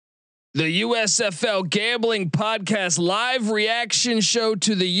The USFL Gambling Podcast live reaction show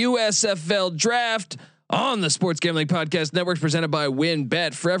to the USFL Draft on the Sports Gambling Podcast Network, presented by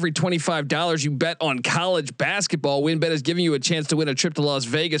WynnBET. For every $25 you bet on college basketball, WynnBET is giving you a chance to win a trip to Las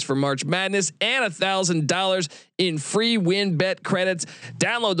Vegas for March Madness and $1,000 in free WynnBET credits.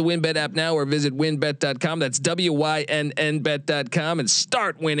 Download the WynnBET app now or visit wynnbet.com. That's WYNNBet.com and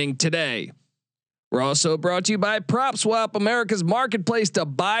start winning today. We're also brought to you by PropSwap, America's marketplace to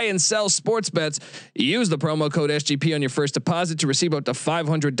buy and sell sports bets. Use the promo code SGP on your first deposit to receive up to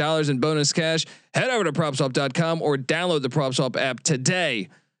 $500 in bonus cash. Head over to PropSwap.com or download the PropSwap app today.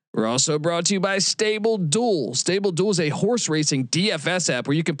 We're also brought to you by Stable Duel. Stable Duel is a horse racing DFS app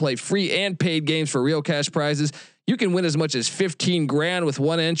where you can play free and paid games for real cash prizes. You can win as much as 15 grand with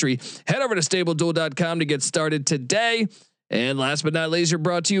one entry. Head over to StableDuel.com to get started today. And last but not least, you're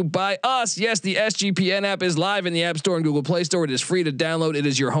brought to you by us. Yes, the SGPN app is live in the App Store and Google Play Store. It is free to download. It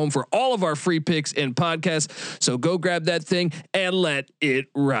is your home for all of our free picks and podcasts. So go grab that thing and let it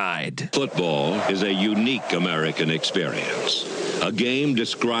ride. Football is a unique American experience. A game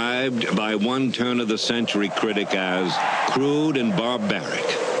described by one turn-of-the-century critic as crude and barbaric,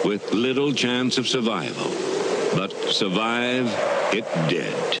 with little chance of survival. But survive it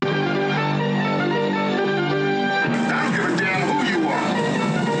did.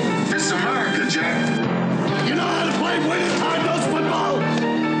 Jack. You know how to play winning hard-nosed football?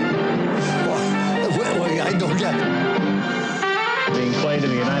 Well, I don't get it. Being played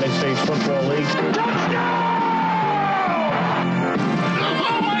in the United States Football League. Touchdown!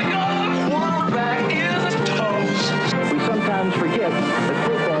 Oh my God! The quarterback is toast. We sometimes forget that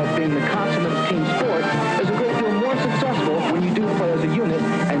football, being the consummate team sport, is a great deal more successful when you do play as a unit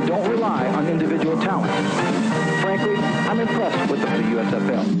and don't rely on individual talent. Frankly, I'm impressed with the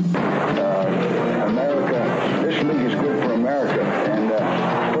USFL. This league is good for America, and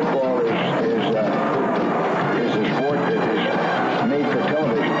football is a sport that is made for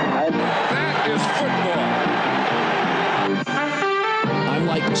television. That is football. I'm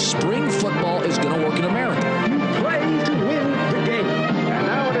like, spring football is going to work in America. You play to win the game. And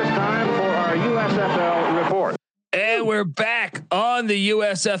now it is time for our USFL report. And we're back on the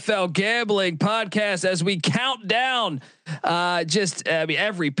USFL Gambling Podcast as we count down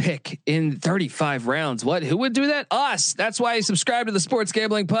every pick in 35 rounds. Who would do that? Us. That's why you subscribe to the Sports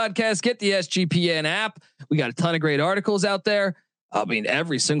Gambling Podcast. Get the SGPN app. We got a ton of great articles out there. I mean,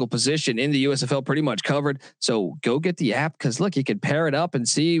 every single position in the USFL pretty much covered. So go get the app, because look, you can pair it up and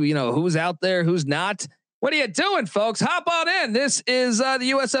see, who's out there, who's not. What are you doing, folks? Hop on in. This is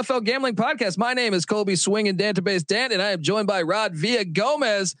the USFL Gambling Podcast. My name is Colby Swinging Database Dan, and I am joined by Rod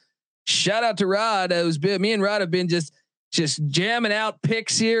Villagomez. Shout out to Rod. Me and Rod have been just jamming out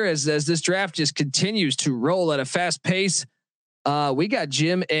picks here as this draft just continues to roll at a fast pace. We got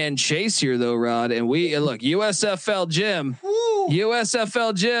Jim and Chase here though, Rod, and we look USFL Jim.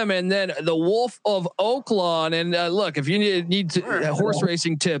 USFL Jim, and then the Wolf of Oaklawn. And look, if you need horse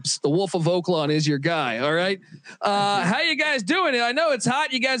racing tips, the Wolf of Oaklawn is your guy. All right. How you guys doing? I know it's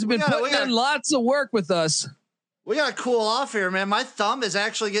hot. You guys have been putting in lots of work with us. We got to cool off here, man. My thumb is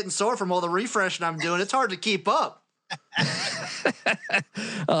actually getting sore from all the refreshing I'm doing. It's hard to keep up.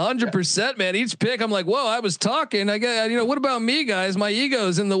 100%, man. Each pick, I'm like, whoa, I was talking. I got, what about me, guys? My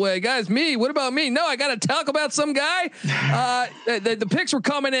ego's in the way, guys. Me, what about me? No, I got to talk about some guy. The picks were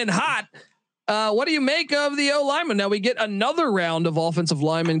coming in hot. What do you make of the O lineman? Now we get another round of offensive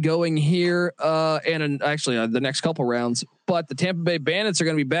linemen going here, and actually the next couple rounds. But the Tampa Bay Bandits are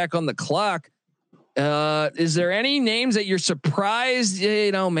going to be back on the clock. Is there any names that you're surprised,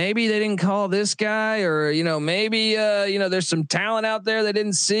 maybe they didn't call this guy, or, maybe, there's some talent out there they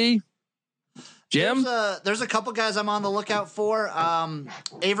didn't see? Jim? There's a couple guys I'm on the lookout for.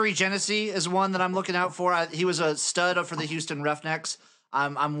 Avery Genesee is one that I'm looking out for. He was a stud for the Houston Roughnecks.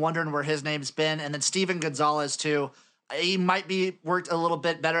 I'm wondering where his name's been. And then Steven Gonzalez too. He might be worked a little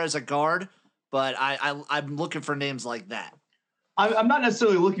bit better as a guard, but I'm looking for names like that. I'm not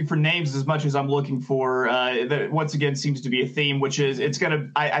necessarily looking for names as much as I'm looking for that once again seems to be a theme, which is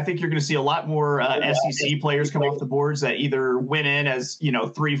I think you're going to see a lot more SEC players come off the boards that either went in as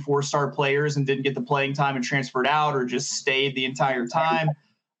 3-4 star players and didn't get the playing time and transferred out, or just stayed the entire time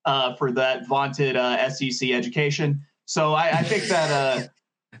for that vaunted SEC education. So I think that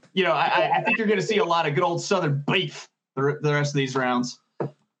I think you're going to see a lot of good old Southern beef the rest of these rounds.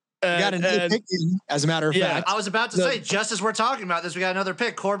 Got another pick in, as a matter of fact. I was about to say, just as we're talking about this, we got another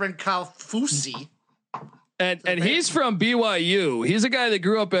pick, Corbin Kaufusi. And he's from BYU. He's a guy that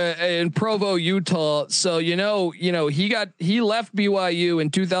grew up in Provo, Utah. So he left BYU in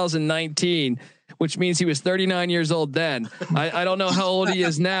 2019 which means he was 39 years old then. I don't know how old he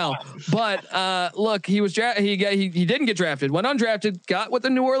is now, but look, he was he didn't get drafted, went undrafted, got with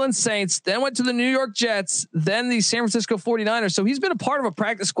the New Orleans Saints, then went to the New York Jets, then the San Francisco 49ers. So he's been a part of a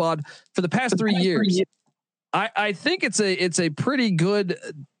practice squad for the past 3 years. I think it's a pretty good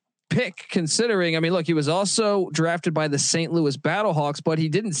pick considering. I mean, look, he was also drafted by the St. Louis Battlehawks, but he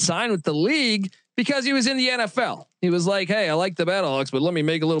didn't sign with the league because he was in the NFL. He was like, hey, I like the Battlehawks, but let me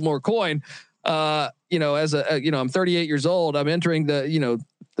make a little more coin. As I'm 38 years old. I'm entering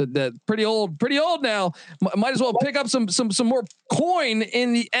the pretty old now. Might as well pick up some more coin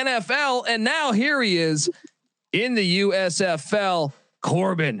in the NFL. And now here he is in the USFL.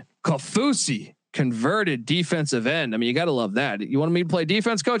 Corbin Kaufusi, converted defensive end. I mean, you got to love that. You want me to play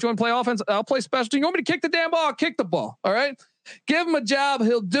defense, coach? You want to play offense? I'll play special team. You want me to kick the damn ball? I'll kick the ball. All right. Give him a job.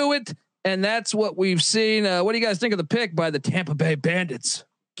 He'll do it. And that's what we've seen. What do you guys think of the pick by the Tampa Bay Bandits?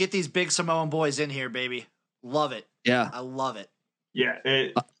 Get these big Samoan boys in here, baby. Love it. Yeah. I love it. Yeah.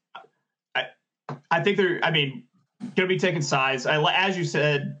 I think they're, going to be taking size. As you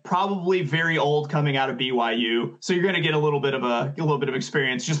said, probably very old coming out of BYU. So you're going to get a little bit of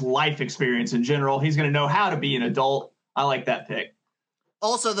experience, just life experience in general. He's going to know how to be an adult. I like that pick.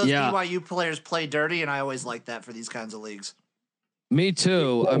 Also, those BYU players play dirty, and I always like that for these kinds of leagues. Me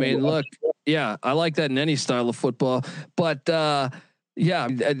too. I mean, look, yeah, I like that in any style of football, but,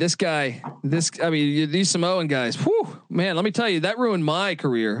 these Samoan guys, whew, man, let me tell you, that ruined my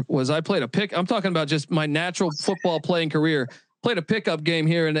career. I played a pick. I'm talking about just my natural football playing career. Played a pickup game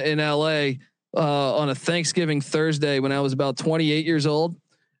here in LA on a Thanksgiving Thursday when I was about 28 years old.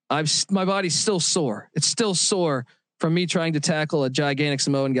 My body's still sore. It's still sore from me trying to tackle a gigantic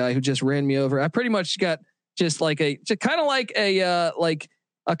Samoan guy who just ran me over. I pretty much got just kind of like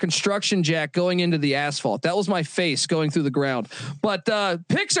a construction jack going into the asphalt. That was my face going through the ground. But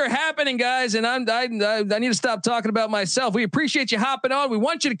picks are happening, guys, and I need to stop talking about myself. We appreciate you hopping on. We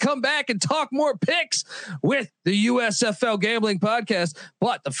want you to come back and talk more picks with the USFL Gambling Podcast.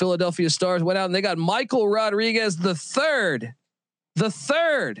 But the Philadelphia Stars went out and they got Michael Rodriguez the third.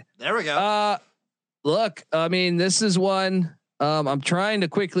 There we go. Look, I mean, this is one. I'm trying to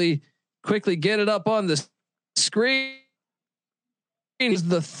quickly get it up on the screen. Is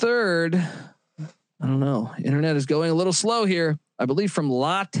the third. I don't know. Internet is going a little slow here. I believe from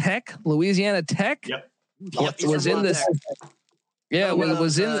La Tech, Louisiana Tech. Yep. Was in this. Yeah,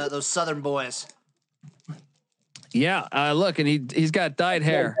 was in those Southern boys. Yeah, look, and he's got dyed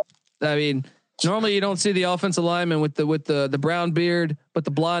hair. I mean, normally you don't see the offensive lineman with the brown beard, but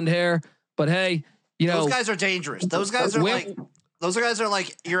the blonde hair. But hey, those guys are dangerous. Those guys are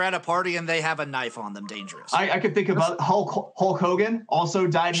like you're at a party and they have a knife on them. Dangerous. I could think about Hulk Hogan, also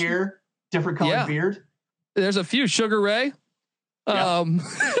dyed hair, different colored beard. There's a few. Sugar Ray.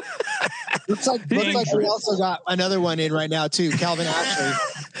 Looks like we also got another one in right now too. Calvin Ashley.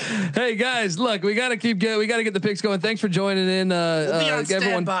 Hey guys, look, we got to keep going. We got to get the picks going. Thanks for joining in. We'll be on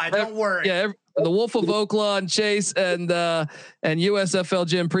standby. Don't worry. Yeah. The Wolf of Oaklawn, Chase, and USFL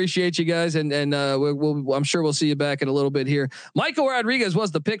Jim. Appreciate you guys, and I'm sure we'll see you back in a little bit here. Michael Rodriguez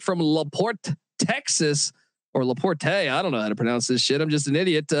was the pick from LaPorte, Texas, or LaPorte. I don't know how to pronounce this shit. I'm just an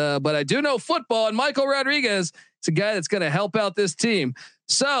idiot, but I do know football. And Michael Rodriguez is a guy that's going to help out this team.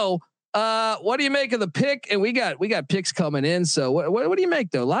 So, what do you make of the pick? And we got picks coming in. So, what do you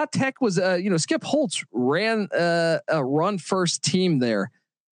make though? La Tech was, Skip Holtz ran a run first team there,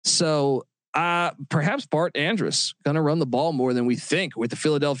 so. Perhaps Bart Andrus going to run the ball more than we think with the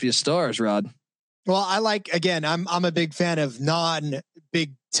Philadelphia Stars, Rod. Well, I'm a big fan of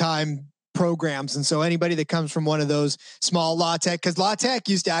non-big time programs. And so anybody that comes from one of those small La Tech, because La Tech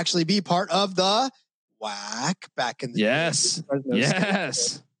used to actually be part of the WAC back in the day.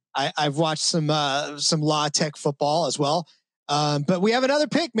 Yes. I've watched some La Tech football as well. But we have another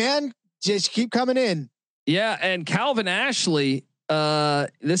pick, man. Just keep coming in. Yeah. And Calvin Ashley,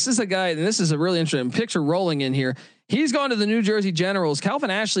 this is a guy, and this is a really interesting picture rolling in here. He's gone to the New Jersey Generals.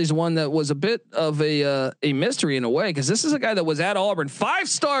 Calvin Ashley's one that was a bit of a mystery in a way, because this is a guy that was at Auburn,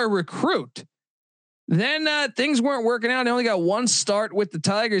 5-star recruit. Then things weren't working out. He only got one start with the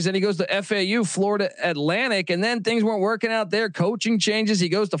Tigers. Then he goes to FAU, Florida Atlantic, and then things weren't working out there. Coaching changes. He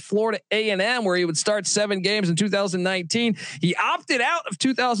goes to Florida A&M, where he would start 7 games in 2019. He opted out of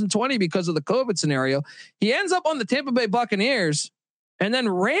 2020 because of the COVID scenario. He ends up on the Tampa Bay Buccaneers, and then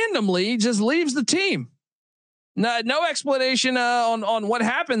randomly just leaves the team. No explanation on what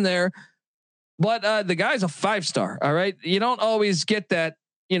happened there, but the guy's a 5-star. All right, you don't always get that,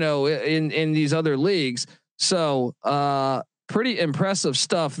 in these other leagues. So pretty impressive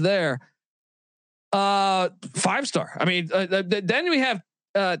stuff there. 5-star. I mean, then we have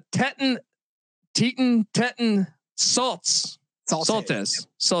Teton Teton Saltez.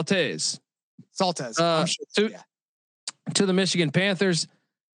 Saltez. To the Michigan Panthers.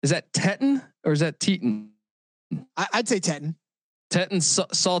 Is that Teton or is that Teton? I'd say Teton.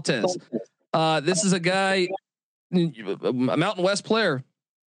 Saltez. This is a guy, a Mountain West player.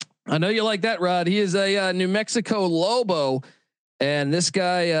 I know you like that, Rod. He is a New Mexico Lobo, and this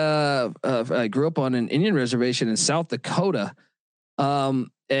guy I grew up on an Indian reservation in South Dakota.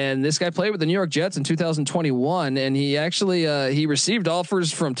 And this guy played with the New York Jets in 2021, and he actually he received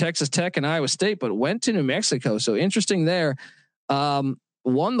offers from Texas Tech and Iowa State, but went to New Mexico. So interesting there.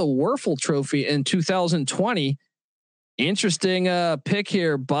 Won the Werfel Trophy in 2020. Interesting pick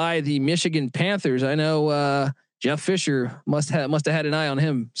here by the Michigan Panthers. I know Jeff Fisher must have had an eye on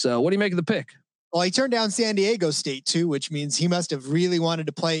him. So what do you make of the pick? Well, he turned down San Diego State too, which means he must have really wanted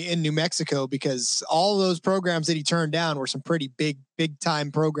to play in New Mexico, because all those programs that he turned down were some pretty big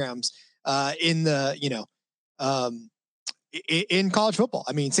time programs in the, in college football.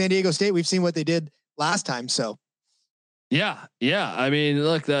 I mean, San Diego State, we've seen what they did last time. So yeah. I mean,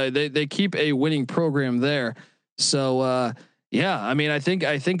 look, they keep a winning program there. So yeah, I mean, I think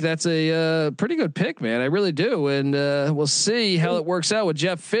that's a pretty good pick, man. I really do, and we'll see how it works out with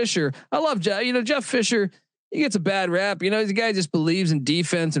Jeff Fisher. I love Jeff Fisher. He gets a bad rap. The guy just believes in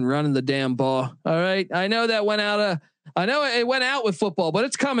defense and running the damn ball. All right, I know that went out. I know it went out with football, but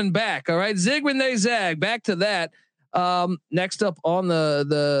it's coming back. All right, zig when they zag. Back to that. Next up on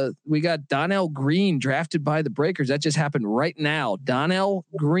we got Donnell Green drafted by the Breakers. That just happened right now. Donnell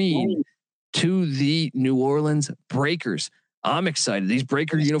Green to the New Orleans Breakers. I'm excited. These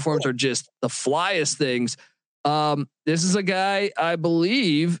Breaker uniforms are just the flyest things. This is a guy, I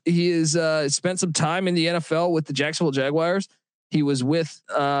believe he is spent some time in the NFL with the Jacksonville Jaguars. He was with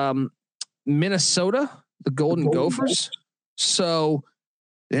Minnesota, the Golden Gophers. So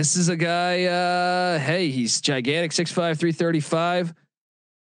this is a guy, hey, he's gigantic, 6'5", 335.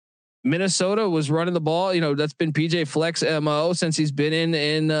 Minnesota was running the ball. That's been PJ Fleck's MO since he's been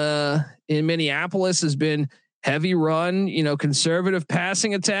in Minneapolis, has been heavy run, conservative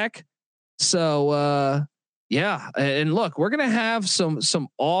passing attack. So yeah. And look, we're going to have some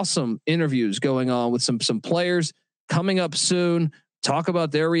awesome interviews going on with some players coming up soon, talk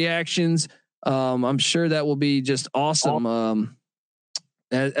about their reactions. I'm sure that will be just awesome.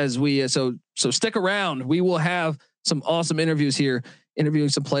 As we, so stick around. We will have some awesome interviews here, interviewing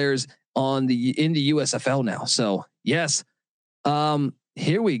some players in the USFL now. So yes.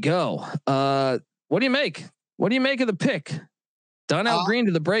 Here we go. What do you make? What do you make of the pick? Donnell Green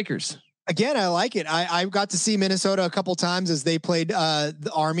to the Breakers. Again, I like it. I got to see Minnesota a couple times as they played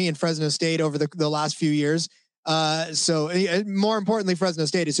the Army and Fresno State over the last few years. So more importantly, Fresno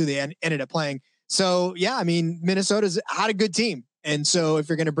State is who they ended up playing. So yeah, I mean, Minnesota's had a good team. And so if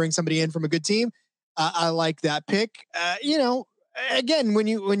you're going to bring somebody in from a good team, I like that pick. Again, when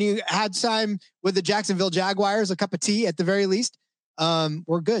you had time with the Jacksonville Jaguars, a cup of tea at the very least,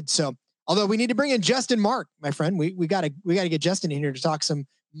 we're good. So, although we need to bring in Justin Mark, my friend, we gotta get Justin in here to talk some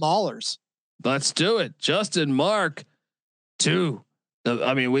Maulers. Let's do it. Justin Mark too.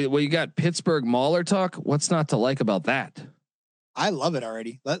 We got Pittsburgh Mauler talk. What's not to like about that? I love it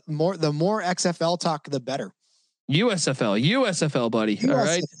already. The more XFL talk, the better. USFL, buddy. All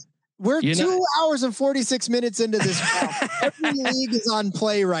right. We're 2 hours and 46 minutes into this. Every league is on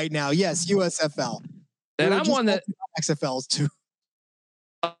play right now. Yes, USFL. And I'm one that XFLs too.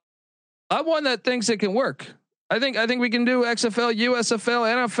 I'm one that thinks it can work. I think we can do XFL,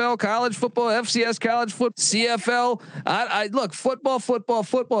 USFL, NFL, college football, FCS, college football, CFL. I look,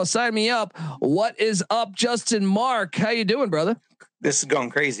 football. Sign me up. What is up, Justin Mark? How you doing, brother? This is going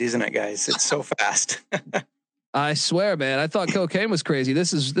crazy, isn't it, guys? It's so fast. I swear, man. I thought cocaine was crazy.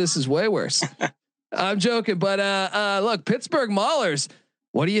 This is way worse. I'm joking, but look, Pittsburgh Maulers.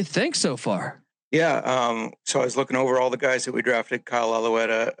 What do you think so far? Yeah. So I was looking over all the guys that we drafted. Kyle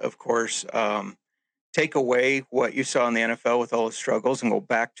Alouetta, of course. Take away what you saw in the NFL with all his struggles and go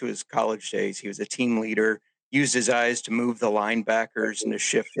back to his college days. He was a team leader, used his eyes to move the linebackers and to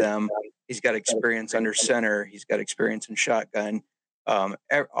shift them. He's got experience under center. He's got experience in shotgun.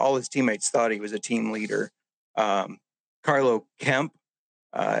 All his teammates thought he was a team leader. Carlo Kemp,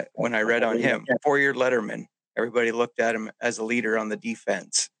 when I read on him, 4-year letterman, everybody looked at him as a leader on the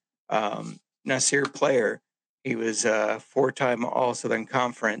defense. Nasir Player, he was a 4-time All-Southern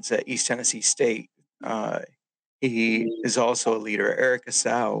Conference at East Tennessee State. He is also a leader. Eric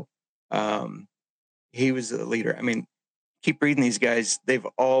Asau, he was a leader. I mean, keep reading these guys. They've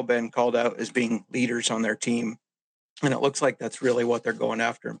all been called out as being leaders on their team. And it looks like that's really what they're going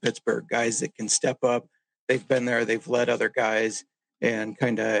after in Pittsburgh. Guys that can step up. They've been there. They've led other guys. and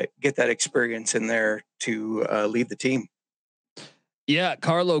kind of get that experience in there to lead the team. Yeah,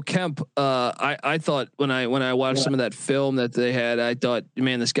 Carlo Kemp. I thought when I watched some of that film that they had, I thought,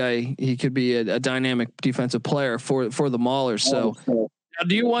 man, this guy, he could be a dynamic defensive player for the Maulers. So, now,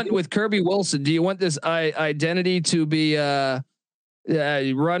 do you want with Kirby Wilson? Do you want this identity to be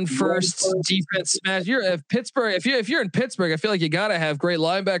run first, defense smash? If you're in Pittsburgh, I feel like you got to have great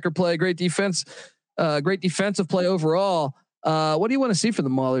linebacker play, great defense, great defensive play overall. What do you want to see for the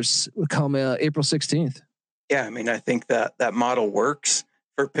Maulers come April 16th? Yeah, I mean, I think that model works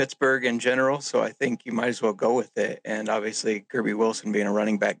for Pittsburgh in general, so I think you might as well go with it. And obviously, Kirby Wilson being a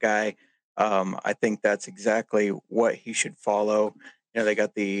running back guy, I think that's exactly what he should follow. You know, they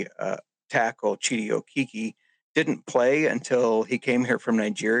got the tackle Chidi Okiki, didn't play until he came here from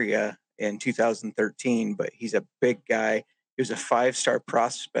Nigeria in 2013, but he's a big guy. He was a 5-star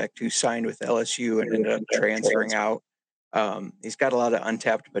prospect who signed with LSU and ended up transferring out. He's got a lot of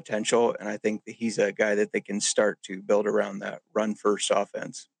untapped potential, and I think that he's a guy that they can start to build around that run first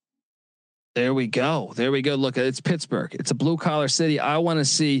offense. There we go. Look, it's Pittsburgh. It's a blue collar city. I want to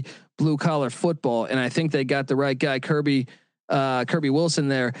see blue collar football, and I think they got the right guy, Kirby Wilson,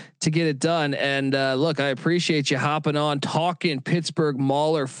 there to get it done. And look, I appreciate you hopping on, talking Pittsburgh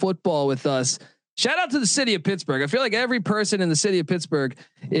Mauler football with us. Shout out to the city of Pittsburgh. I feel like every person in the city of Pittsburgh,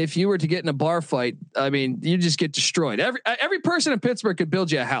 if you were to get in a bar fight, I mean, you just get destroyed. Every person in Pittsburgh could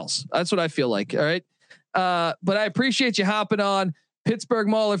build you a house. That's what I feel like. All right. But I appreciate you hopping on. Pittsburgh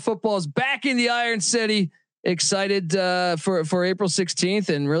Mauler football is back in the Iron City. Excited for April 16th,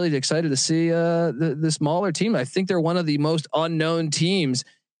 and really excited to see this Mauler team. I think they're one of the most unknown teams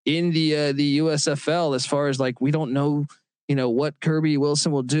in the USFL, as far as like, we don't know, what Kirby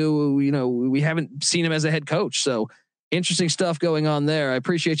Wilson will do. We haven't seen him as a head coach. So interesting stuff going on there. I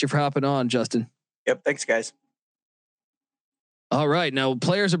appreciate you for hopping on, Justin. Yep. Thanks, guys. All right. Now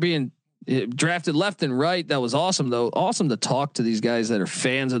players are being drafted left and right. That was awesome though. Awesome to talk to these guys that are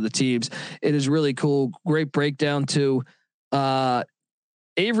fans of the teams. It is really cool. Great breakdown too.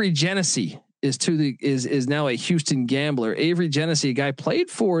 Avery Genesee is now a Houston Gambler. Avery Genesee, a guy played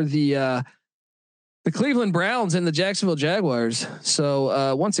for the Cleveland Browns and the Jacksonville Jaguars.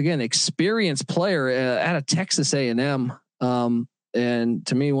 So once again, experienced player out of Texas A&M. And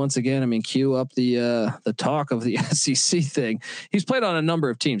to me, once again, I mean, cue up the talk of the SEC thing. He's played on a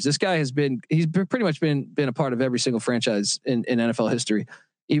number of teams. This guy he's pretty much been a part of every single franchise in NFL history,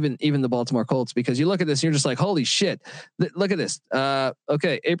 even the Baltimore Colts. Because you look at this, and you're just like, holy shit! Look at this.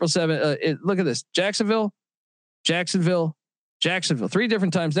 Okay, April 7th. Look at this: Jacksonville, 3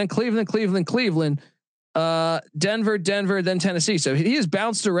 different times. Then Cleveland. Denver, then Tennessee. So he has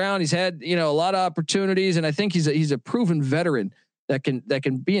bounced around. He's had a lot of opportunities, and I think he's a proven veteran that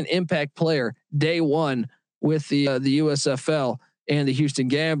can be an impact player day one with the USFL and the Houston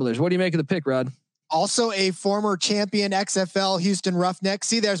Gamblers. What do you make of the pick, Rod? Also a former champion XFL Houston Roughnecks.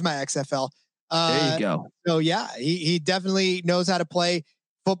 See, there's my XFL. There you go. So yeah, he definitely knows how to play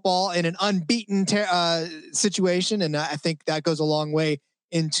football in an unbeaten situation, and I think that goes a long way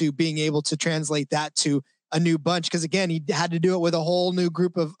into being able to translate that to a new bunch. Because again, he had to do it with a whole new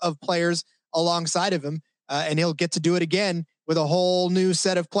group of players alongside of him, and he'll get to do it again with a whole new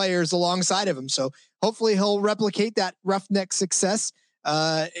set of players alongside of him. So hopefully he'll replicate that Roughneck success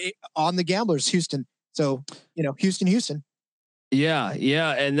on the Gamblers, Houston. So, Houston. Yeah.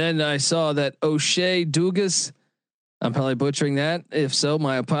 And then I saw that O'Shea Dugas, I'm probably butchering that. If so,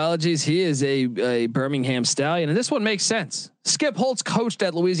 my apologies. He is a Birmingham Stallion, and this one makes sense. Skip Holtz coached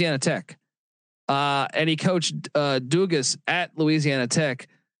at Louisiana Tech, and he coached Dugas at Louisiana Tech.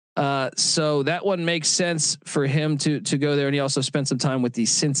 So that one makes sense for him to go there, and he also spent some time with the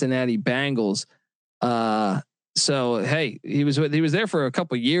Cincinnati Bengals. So hey, he was there for a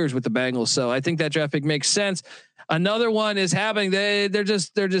couple of years with the Bengals. So I think that draft pick makes sense. Another one is happening. They're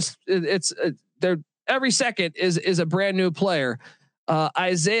every second is a brand new player.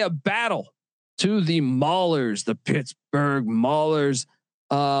 Isaiah Battle to the Maulers, the Pittsburgh Maulers.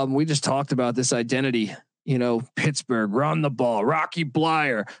 We just talked about this identity. Pittsburgh, run the ball. Rocky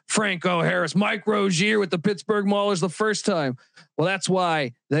Blyer, Franco Harris, Mike Rozier with the Pittsburgh Maulers the first time. Well, that's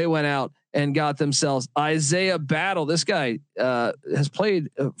why they went out and got themselves Isaiah Battle. This guy has played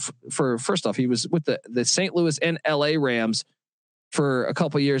for first off, he was with the St. Louis and LA Rams for a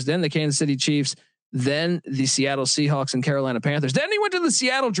couple of years, then the Kansas City Chiefs, then the Seattle Seahawks and Carolina Panthers. Then he went to the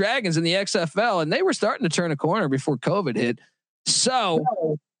Seattle Dragons in the XFL, and they were starting to turn a corner before COVID hit. So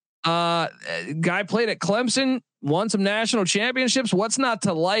guy played at Clemson, won some national championships. What's not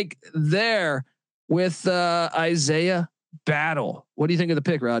to like there with Isaiah Battle? What do you think of the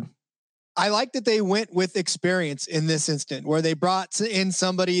pick, Rod? I like that they went with experience in this instant, where they brought in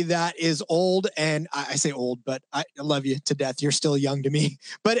somebody that is old, and I say old, but I love you to death. You're still young to me,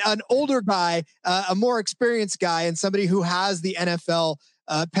 but an older guy, a more experienced guy, and somebody who has the NFL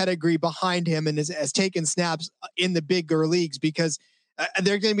pedigree behind him and has taken snaps in the bigger leagues, because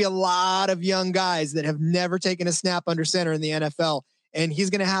there are going to be a lot of young guys that have never taken a snap under center in the NFL, and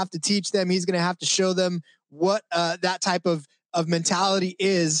he's going to have to teach them. He's going to have to show them what that type of mentality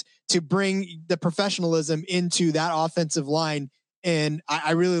is, to bring the professionalism into that offensive line. And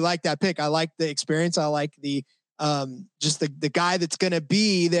I really like that pick. I like the experience. I like the just the guy that's going to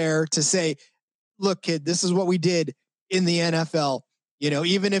be there to say, look, kid, this is what we did in the NFL. You know,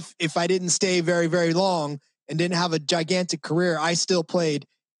 even if I didn't stay very, very long and didn't have a gigantic career, I still played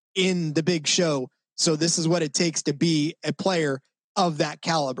in the big show. So this is what it takes to be a player of that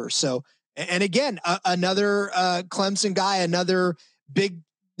caliber. So, and again, another Clemson guy, another big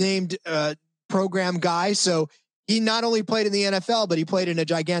named program guy. So he not only played in the NFL, but he played in a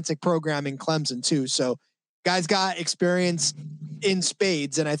gigantic program in Clemson too. So guys got experience in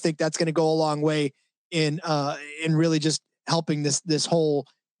spades. And I think that's going to go a long way in really just helping this whole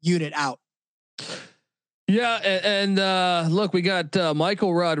unit out. Yeah, and look, we got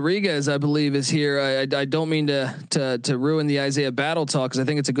Michael Rodriguez, I believe, is here. I don't mean to ruin the Isaiah battle talk, because I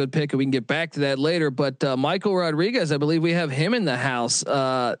think it's a good pick, and we can get back to that later. But Michael Rodriguez, I believe we have him in the house.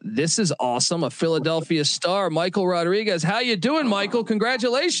 This is awesome, a Philadelphia Star, Michael Rodriguez. How you doing, Michael?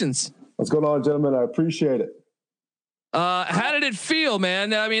 Congratulations. What's going on, gentlemen? I appreciate it. How did it feel,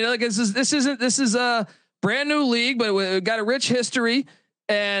 man? I mean, like this is a brand new league, but we've got a rich history,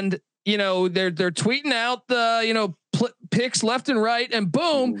 and you know, they're tweeting out the, picks left and right, and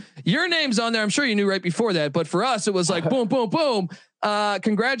boom, your name's on there. I'm sure you knew right before that, but for us, it was like boom, boom, boom.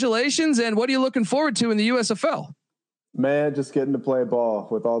 Congratulations. And what are you looking forward to in the USFL? Man, just getting to play ball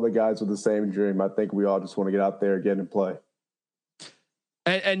with all the guys with the same dream. I think we all just want to get out there again and play.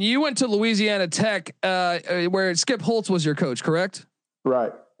 And you went to Louisiana Tech, where Skip Holtz was your coach, correct?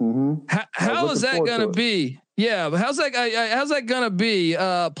 Right. Mm-hmm. How is that going to be? Yeah, but how's that gonna be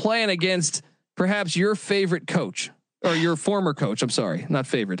playing against perhaps your favorite coach or your former coach? I'm sorry, not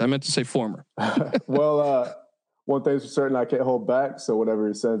favorite. I meant to say former. Well, one thing's for certain, I can't hold back. So whatever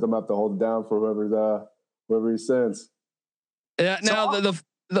he sends, I'm gonna have to hold it down for whoever he sends. Yeah. Now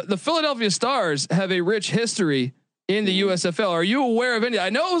the Philadelphia Stars have a rich history in the USFL. Are you aware of any?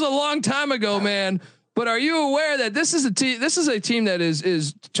 I know it was a long time ago, man, but are you aware that this is a team? This is a team that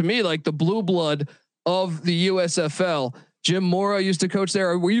is to me like the blue blood of the USFL. Jim Mora used to coach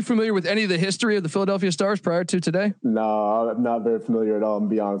there. Were you familiar with any of the history of the Philadelphia Stars prior to today? No, I'm not very familiar at all. I'm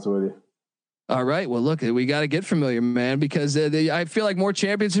be honest with you. All right. Well, look, we got to get familiar, man, because I feel like more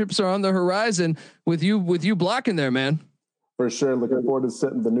championships are on the horizon with you blocking there, man. For sure. Looking forward to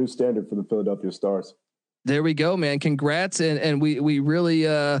setting the new standard for the Philadelphia Stars. There we go, man. Congrats. And we really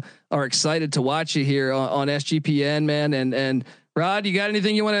are excited to watch you here on SGPN, man. And Rod, you got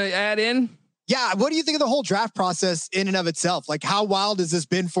anything you want to add in? Yeah. What do you think of the whole draft process in and of itself? Like, how wild has this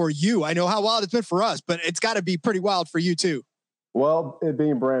been for you? I know how wild it's been for us, but it's got to be pretty wild for you too. Well, it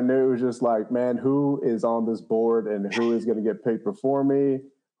being brand new, it was just like, man, who is on this board and who is going to get picked before me?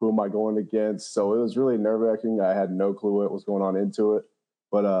 Who am I going against? So it was really nerve-wracking. I had no clue what was going on into it,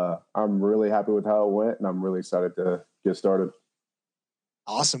 but I'm really happy with how it went, and I'm really excited to get started.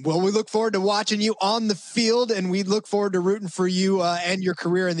 Awesome. Well, we look forward to watching you on the field, and we look forward to rooting for you and your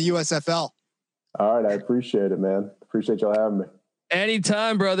career in the USFL. All right. I appreciate it, man. Appreciate y'all having me.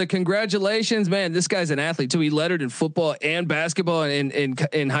 Anytime, brother. Congratulations, man. This guy's an athlete too. He lettered in football and basketball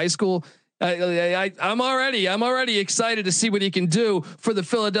in high school. I'm already excited to see what he can do for the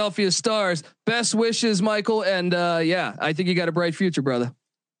Philadelphia Stars. Best wishes, Michael. And yeah, I think you got a bright future, brother.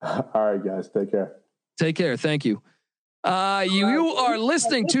 All right, guys. Take care. Take care. Thank you. You are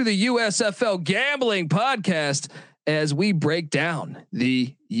listening to the USFL Gambling Podcast as we break down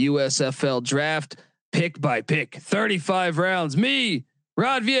the USFL draft pick by pick, 35 rounds. Me,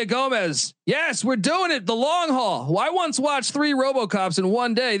 Rod Villagomez. Yes, we're doing it the long haul. I once watched 3 RoboCops in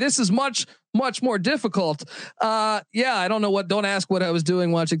one day. This is much more difficult. Yeah, I don't know don't ask what I was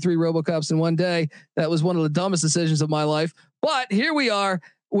doing watching 3 RoboCops in one day. That was one of the dumbest decisions of my life. But here we are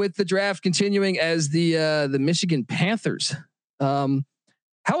with the draft continuing as the Michigan Panthers.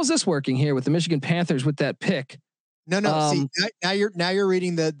 How is this working here with the Michigan Panthers with that pick? No. See, now you're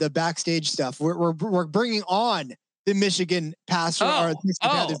reading the backstage stuff. We're bringing on the Michigan passer or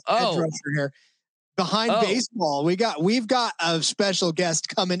Panthers edge rusher here behind baseball. We've got a special guest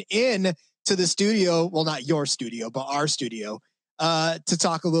coming in to the studio. Well, not your studio, but our studio. to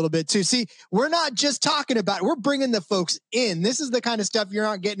talk a little bit too. See, we're not just talking about it. We're bringing the folks in. This is the kind of stuff you're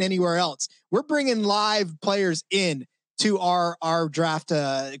not getting anywhere else. We're bringing live players in to our draft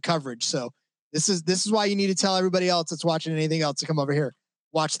coverage. So this is why you need to tell everybody else that's watching anything else to come over here.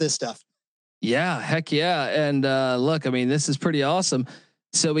 Watch this stuff. Yeah, heck yeah. And look, I mean, this is pretty awesome.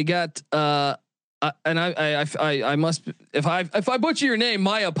 So we got and I must, if I butcher your name,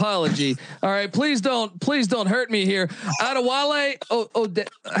 my apology. All right, please don't hurt me here. Adewale,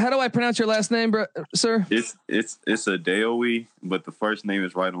 how do I pronounce your last name, sir? It's a Adeoye, but the first name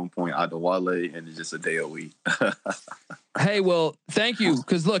is right on point, Adewale, and it's just a Adeoye. Hey, well, thank you.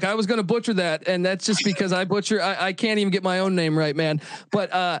 Because look, I was going to butcher that, and that's just because I can't even get my own name right, man. But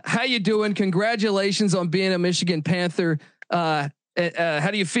how you doing? Congratulations on being a Michigan Panther. How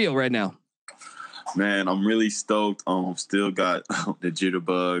do you feel right now? Man, I'm really stoked. Still got the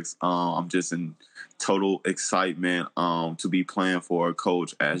jitterbugs. I'm just in total excitement to be playing for a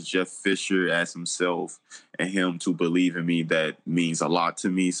coach as Jeff Fisher as himself, and him to believe in me. That means a lot to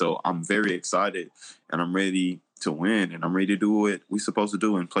me. So I'm very excited, and I'm ready to win, and I'm ready to do what we're supposed to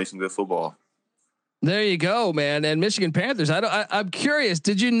do and play some good football. There you go, man. And Michigan Panthers. I'm curious.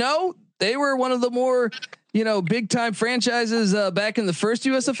 Did you know they were one of the more, big time franchises back in the first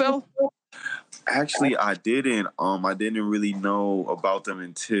USFL? Actually, I didn't. I didn't really know about them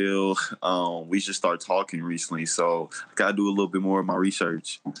until we just started talking recently. So I gotta do a little bit more of my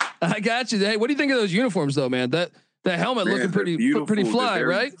research. I got you. Hey, what do you think of those uniforms, though, man? That helmet looking pretty fly,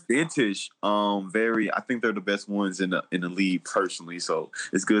 right? Vintage. I think they're the best ones in the league personally. So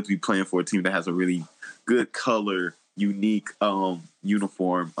it's good to be playing for a team that has a really good color, unique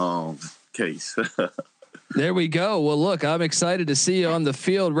uniform case. There we go. Well, look, I'm excited to see you on the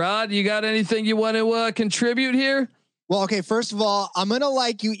field. Rod, you got anything you want to contribute here? Well, okay. First of all, I'm gonna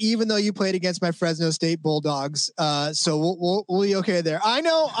like you, even though you played against my Fresno State Bulldogs. So we'll be okay there. I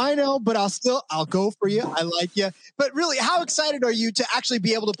know, but I'll go for you. I like you. But really, how excited are you to actually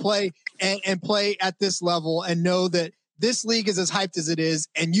be able to play and play at this level and know that this league is as hyped as it is,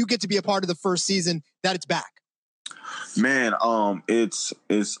 and you get to be a part of the first season that it's back? Man, it's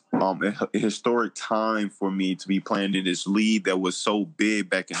a historic time for me to be playing in this league that was so big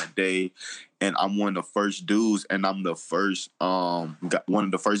back in the day, and I'm one of the first dudes, and I'm the first one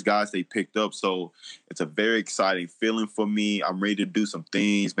of the first guys they picked up. So it's a very exciting feeling for me. I'm ready to do some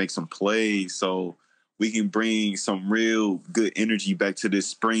things, make some plays, so we can bring some real good energy back to this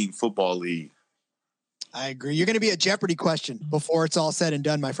spring football league. I agree. You're going to be a Jeopardy question before it's all said and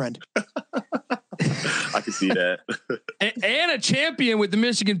done, my friend. I can see that. and a champion with the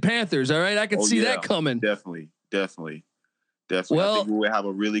Michigan Panthers. All right. I can see that coming. Definitely. Well, I think we will have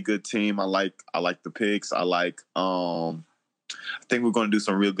a really good team. I like the picks. I think we're going to do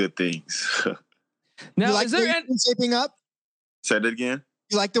some real good things. Now, is there anything shaping up? Say that again.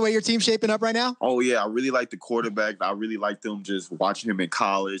 You like the way your team's shaping up right now? Oh, yeah. I really like the quarterback. I really like them just watching him in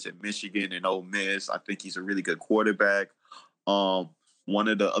college at Michigan and Ole Miss. I think he's a really good quarterback. One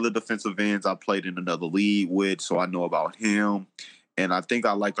of the other defensive ends I played in another league with, so I know about him. And I think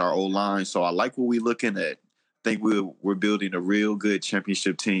I like our O-line, so I like what we're looking at. I think we're building a real good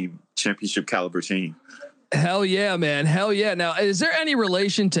championship caliber team. Hell yeah, man. Hell yeah. Now, is there any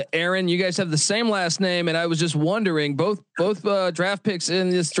relation to Aaron? You guys have the same last name, and I was just wondering, both draft picks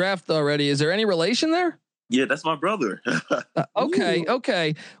in this draft already. Is there any relation there? Yeah, that's my brother.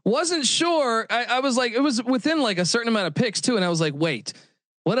 Okay. Wasn't sure. I was like, it was within like a certain amount of picks too. And I was like, wait,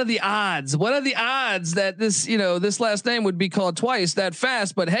 what are the odds? What are the odds that this last name would be called twice that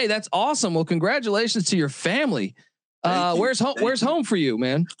fast? But hey, that's awesome. Well, congratulations to your family. Where's home for you,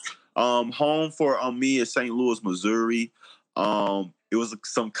 man? Home for me is St. Louis, Missouri. It was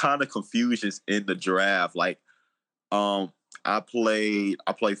some kind of confusions in the draft. Like, I played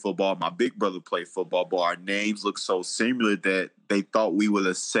football. My big brother played football, but our names look so similar that they thought we were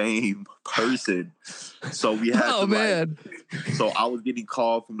the same person. So we had so I was getting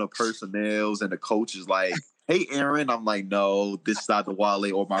called from the personnels and the coaches like, "Hey, Aaron." I'm like, "No, this is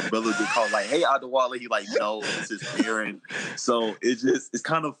Adewale." Or my brother would call like, "Hey, Adewale." He like, "No, this is Aaron." So it's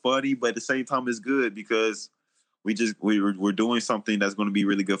kind of funny, but at the same time, it's good because we're doing something that's going to be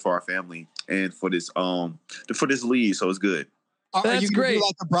really good for our family and for this league. So it's good. Are you great. Do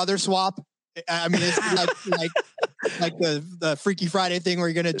like a brother swap? I mean, it's like the Freaky Friday thing where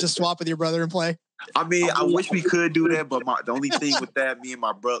you're going to just swap with your brother and play. I mean, I wish we could do that, but the only thing with that, me and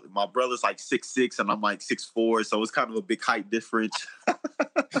my brother's like 6'6" and I'm like 6'4", so it's kind of a big height difference.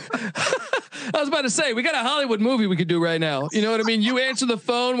 I was about to say, we got a Hollywood movie we could do right now. You know what I mean? You answer the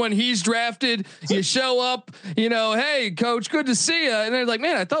phone when he's drafted, you show up, you know, hey coach, good to see you. And they're like,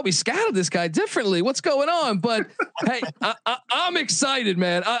 man, I thought we scouted this guy differently. What's going on? But hey, I'm excited,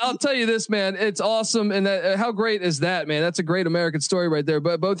 man. I'll tell you this, man, it's awesome. And how great is that, man? That's a great American story right there.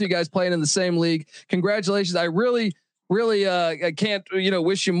 But both of you guys playing in the same league. Congratulations. I really, I can't,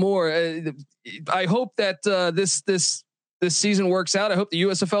 wish you more. I hope that this season works out. I hope the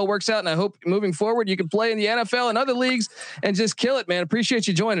USFL works out, and I hope moving forward you can play in the NFL and other leagues and just kill it, man. Appreciate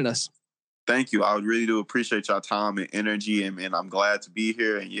you joining us. Thank you. I really do appreciate y'all time and energy, and I'm glad to be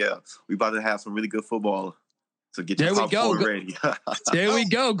here. And yeah, we about to have some really good football. So get your popcorn ready. There we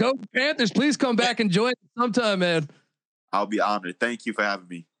go. Go Panthers. Please come back and join sometime, man. I'll be honored. Thank you for having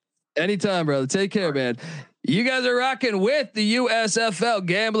me. Anytime, brother. Take care, man. You guys are rocking with the USFL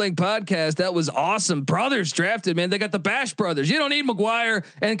Gambling Podcast. That was awesome. Brothers drafted, man. They got the Bash brothers. You don't need McGuire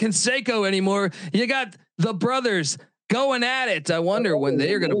and Canseco anymore. You got the brothers going at it. I wonder when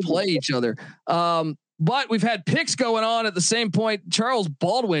they are going to play each other. But we've had picks going on at the same point. Charles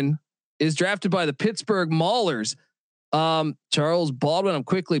Baldwin is drafted by the Pittsburgh Maulers. Charles Baldwin, I'm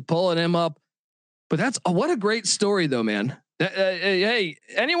quickly pulling him up. But that's what a great story, though, man. Hey,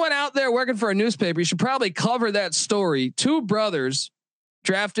 anyone out there working for a newspaper, you should probably cover that story. Two brothers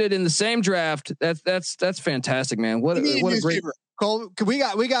drafted in the same draft. That's fantastic, man. What a great. Cole, we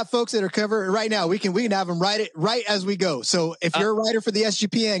got folks that are covered right now. We can have them write it right as we go. So if you're a writer for the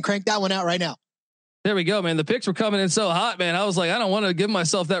SGPN, crank that one out right now. There we go, man. The picks were coming in so hot, man. I was like, I don't want to give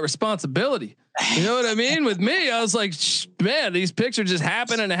myself that responsibility. You know what I mean? With me, I was like, man, these picks are just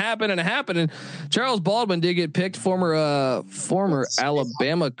happening. And Charles Baldwin did get picked, former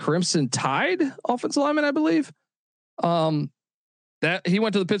Alabama Crimson Tide offensive lineman, I believe. That he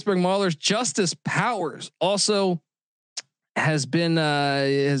went to the Pittsburgh Maulers. Justice Powers also has been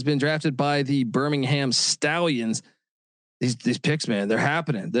drafted by the Birmingham Stallions. These picks, man, they're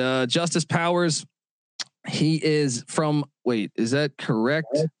happening. The Justice Powers, he is from. Wait, is that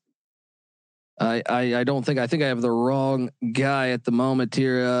correct? I don't think. I think I have the wrong guy at the moment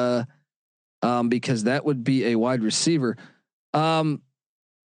here, because that would be a wide receiver. I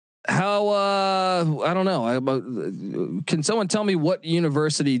don't know. Can someone tell me what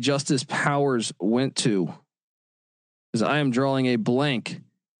university Justice Powers went to? Because I am drawing a blank.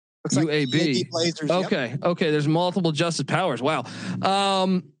 UAB. Blazers, okay. Yep. Okay. There's multiple Justice Powers. Wow.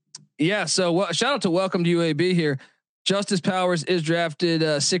 Yeah. So shout out to Welcome to UAB here. Justice Powers is drafted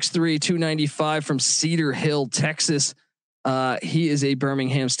 6'3", 295 from Cedar Hill, Texas. He is a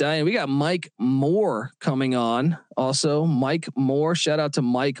Birmingham Stallion. We got Mike Moore coming on. Also, Mike Moore. Shout out to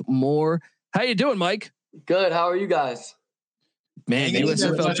Mike Moore. How you doing, Mike? Good. How are you guys? Man,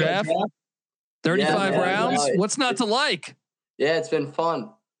 USFL draft. 35 rounds. What's not to like? Yeah, it's been fun.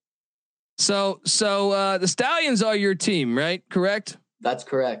 So the Stallions are your team, right? Correct? That's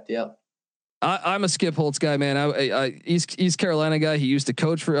correct. Yep. I'm a Skip Holtz guy, man. I East Carolina guy. He used to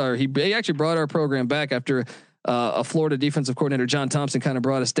coach for, he actually brought our program back after a Florida defensive coordinator, John Thompson, kind of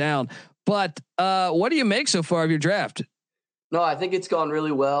brought us down. But what do you make so far of your draft? No, I think it's gone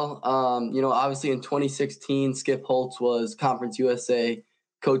really well. Obviously in 2016, Skip Holtz was Conference USA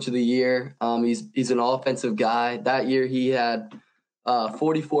Coach of the Year. He's an offensive guy. That year he had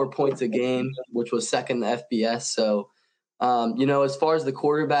 44 points a game, which was second in FBS. So, as far as the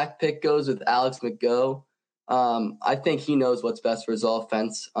quarterback pick goes with Alex McGough, I think he knows what's best for his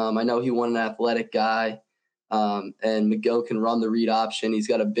offense. I know he won an athletic guy, and McGough can run the read option. He's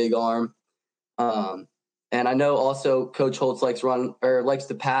got a big arm. And I know also Coach Holtz likes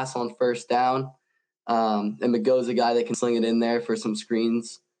to pass on first down. And McGough's a guy that can sling it in there for some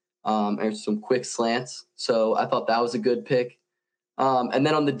screens, and some quick slants. So I thought that was a good pick. And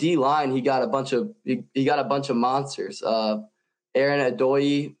then on the D line, he got a bunch of monsters. Aaron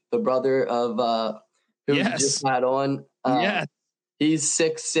Adoyi, the brother of who we just had on. He's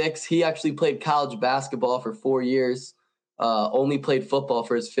 6'6". He actually played college basketball for 4 years. Only played football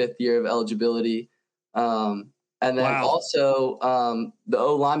for his 5th year of eligibility. And then also the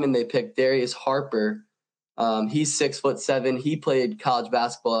O lineman they picked, Darius Harper. He's 6'7". He played college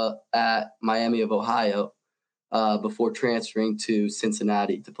basketball at Miami of Ohio before transferring to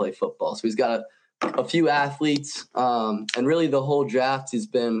Cincinnati to play football. So he's got a few athletes, and really the whole draft has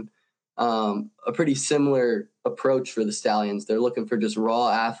been a pretty similar approach for the Stallions. They're looking for just raw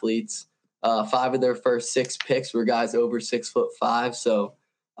athletes. 5 of their first 6 picks were guys over 6'5". So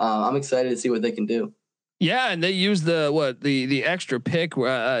I'm excited to see what they can do. Yeah, and they used the extra pick.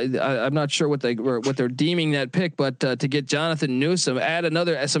 I'm not sure what they're deeming that pick, but to get Jonathan Newsome, add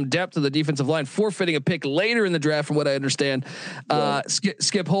some depth to the defensive line, forfeiting a pick later in the draft, from what I understand.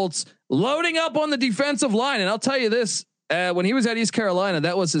 Skip Holtz loading up on the defensive line, and I'll tell you this: when he was at East Carolina,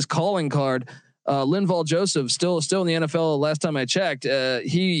 that was his calling card. Linval Joseph still in the NFL. Last time I checked,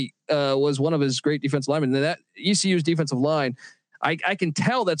 he was one of his great defensive linemen. And that ECU's defensive line, I can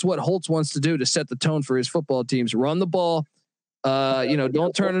tell that's what Holtz wants to do to set the tone for his football teams. Run the ball,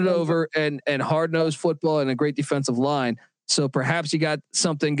 don't turn it over, and hard nosed football and a great defensive line. So perhaps you got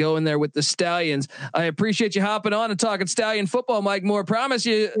something going there with the Stallions. I appreciate you hopping on and talking Stallion football, Mike Moore. Promise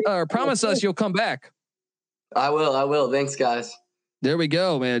us you'll come back. I will. Thanks, guys. There we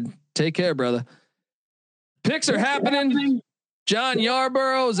go, man. Take care, brother. Picks are happening. John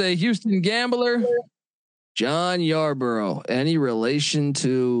Yarborough is a Houston gambler. John Yarborough, any relation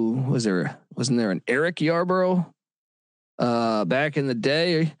to, wasn't there an Eric Yarborough back in the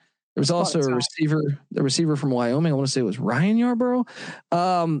day? There was also the receiver from Wyoming. I want to say it was Ryan Yarborough.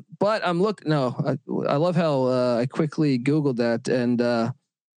 But I'm I love how I quickly Googled that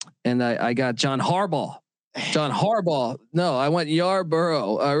and I got John Harbaugh. John Harbaugh. No, I went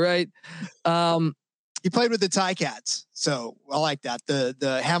Yarborough. All right. He played with the Ticats, so I like that.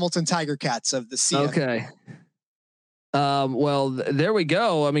 The Hamilton Tiger Cats of the CFL. Okay. Well, there we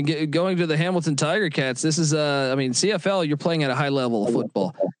go. I mean, going to the Hamilton Tiger Cats. This is CFL. You're playing at a high level of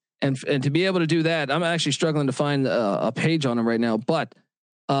football, and to be able to do that, I'm actually struggling to find a page on them right now. But,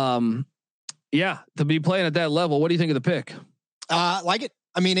 to be playing at that level, what do you think of the pick? Like it.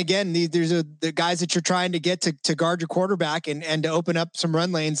 I mean, again, the guys that you're trying to get to guard your quarterback and to open up some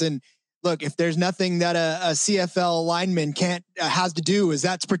run lanes. And look, if there's nothing that a CFL lineman has to do, is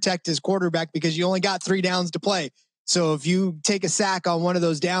that's protect his quarterback, because you only got 3 downs to play. So if you take a sack on one of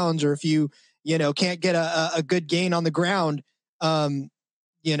those downs, or if you can't get a good gain on the ground,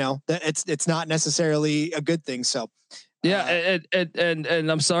 it's not necessarily a good thing. So. Yeah. And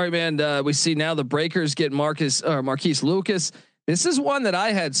I'm sorry, man. We see now the Breakers get Marquise Lucas. This is one that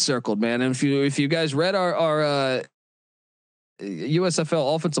I had circled, man. And if you guys read our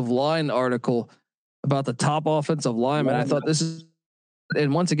USFL offensive line article about the top offensive lineman, I thought this is,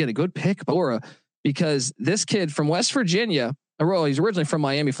 and once again, a good pick, Bora, because this kid from West Virginia, he's originally from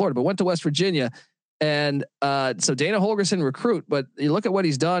Miami, Florida, but went to West Virginia. And so Dana Holgorsen recruit, but you look at what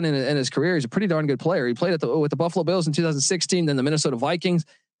he's done in his career. He's a pretty darn good player. He played with the Buffalo Bills in 2016, then the Minnesota Vikings,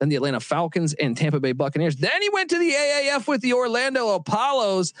 then the Atlanta Falcons and Tampa Bay Buccaneers. Then he went to the AAF with the Orlando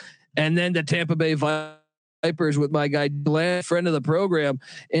Apollos, and then the Tampa Bay Vipers with my guy Glenn, friend of the program,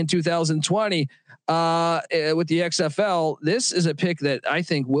 in 2020 with the XFL. This is a pick that I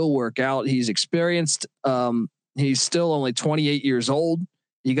think will work out. He's experienced. He's still only 28 years old.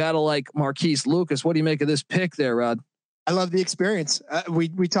 You got to like Marquise Lucas. What do you make of this pick there, Rod? I love the experience.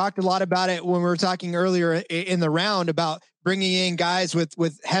 We talked a lot about it when we were talking earlier in the round about bringing in guys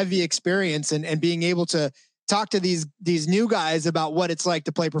with heavy experience and being able to talk to these new guys about what it's like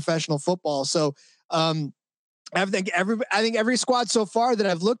to play professional football. So I think every squad so far that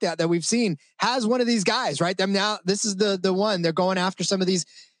I've looked at that we've seen has one of these guys, right? Now this is the one they're going after, some of these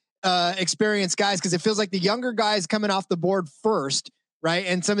experienced guys, because it feels like the younger guys coming off the board first. Right.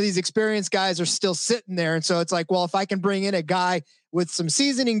 And some of these experienced guys are still sitting there. And so it's like, well, if I can bring in a guy with some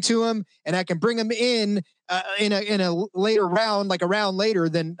seasoning to him and I can bring him in a later round, like a round later,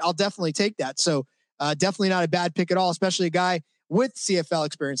 then I'll definitely take that. So definitely not a bad pick at all, especially a guy with CFL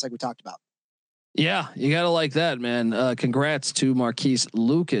experience like we talked about. Yeah, you got to like that, man. Congrats to Marquise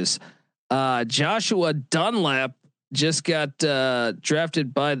Lucas. Joshua Dunlap just got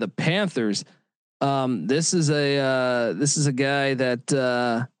drafted by the Panthers. This is a guy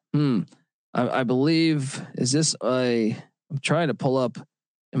that I believe I'm trying to pull up.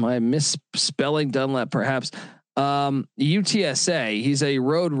 Am I misspelling Dunlap? Perhaps. UTSA. He's a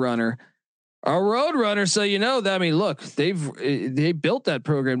road runner. So that. I mean, look, they built that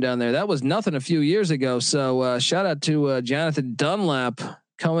program down there. That was nothing a few years ago. So shout out to Jonathan Dunlap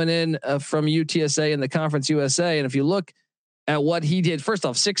coming in from UTSA in the Conference USA. And if you look at what he did, first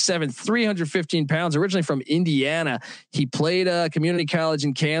off, 6'7", 315 pounds, originally from Indiana. He played community college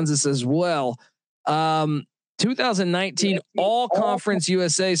in Kansas as well. 2019 All Conference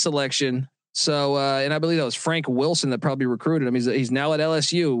USA selection. So, and I believe that was Frank Wilson that probably recruited him. He's now at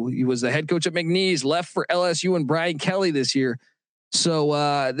LSU. He was the head coach at McNeese, left for LSU and Brian Kelly this year.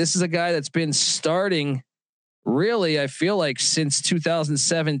 So this is a guy that's been starting really, I feel like since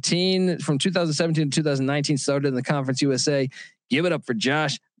 2017, from 2017 to 2019, started in the Conference USA. Give it up for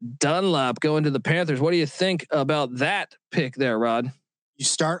Josh Dunlap going to the Panthers. What do you think about that pick there, Rod? you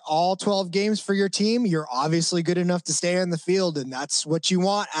start all 12 games for your team, you're obviously good enough to stay on the field. And that's what you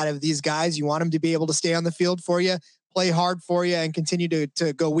want out of these guys. You want them to be able to stay on the field for you, play hard for you, and continue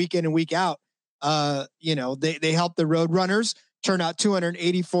to go week in and week out. They help the Road Runners turn out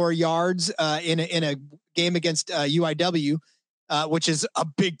 284 yards in a game against UIW, which is a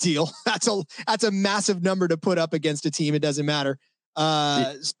big deal. That's a massive number to put up against a team. It doesn't matter.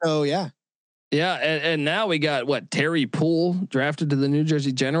 So yeah. Yeah, and now we got Terry Poole drafted to the New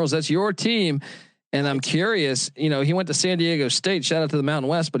Jersey Generals. That's your team, and I'm curious. He went to San Diego State. Shout out to the Mountain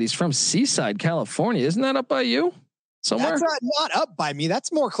West, but he's from Seaside, California. Isn't that up by you somewhere? That's not up by me.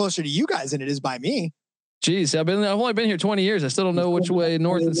 That's more closer to you guys than it is by me. Jeez, I've only been here 20 years. I still don't know which way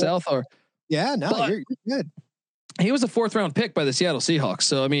north and south are. Yeah, no, you're good. He was a 4th round pick by the Seattle Seahawks.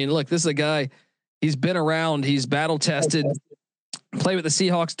 So I mean, look, this is a guy. He's been around. He's battle tested. Play with the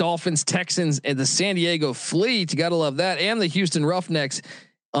Seahawks, Dolphins, Texans, and the San Diego Fleet. You got to love that. And the Houston Roughnecks,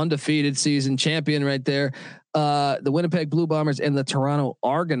 undefeated season champion right there. The Winnipeg Blue Bombers and the Toronto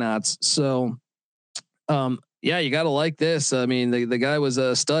Argonauts. So, yeah, you got to like this. I mean, the guy was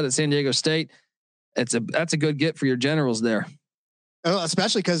a stud at San Diego State. That's a good get for your Generals there. Oh,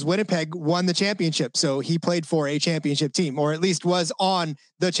 especially because Winnipeg won the championship. So he played for a championship team, or at least was on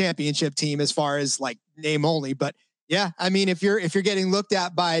the championship team as far as like name only. But yeah, I mean, if you're getting looked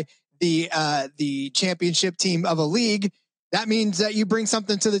at by the championship team of a league, that means that you bring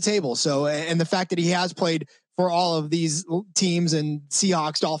something to the table. So, and the fact that he has played for all of these teams and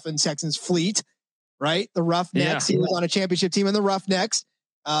Seahawks, Dolphins, Texans, Fleet, right? The Roughnecks, he was on a championship team in the Roughnecks,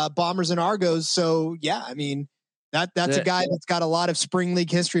 Bombers and Argos. So yeah, I mean, that's a guy that's got a lot of spring league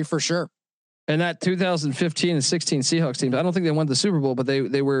history for sure. And that 2015 and 16 Seahawks teams, I don't think they won the Super Bowl, but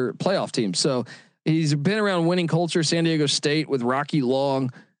they were playoff teams. So he's been around winning culture. San Diego State with Rocky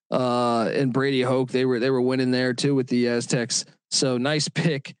Long and Brady Hoke. They were winning there too with the Aztecs. So nice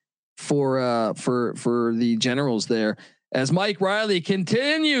pick for the Generals there. As Mike Riley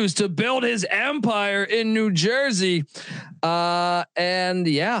continues to build his empire in New Jersey. And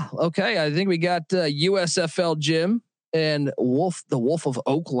yeah, okay. I think we got USFL Jim and the Wolf of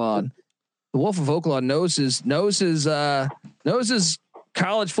Oaklawn. The Wolf of Oaklawn knows his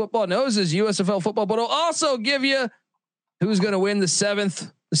college football, knows his USFL football, but he'll also give you who's going to win the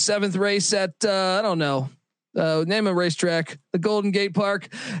seventh race at I don't know. Name a racetrack, the Golden Gate Park.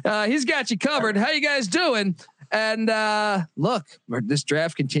 He's got you covered. How you guys doing? And look, this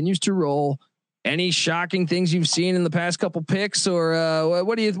draft continues to roll. Any shocking things you've seen in the past couple picks, or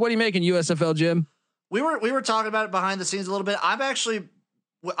what are you making, USFL Jim? We were talking about it behind the scenes a little bit.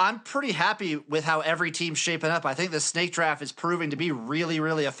 I'm pretty happy with how every team's shaping up. I think the snake draft is proving to be really,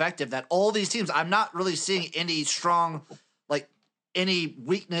 really effective. That all these teams, I'm not really seeing any strong, like any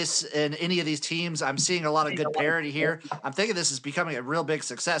weakness in any of these teams. I'm seeing a lot of good parity here. I'm thinking this is becoming a real big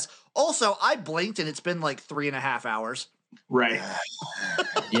success. Also, I blinked and it's been like 3.5 hours. Right.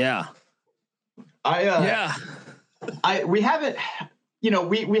 Yeah. We haven't,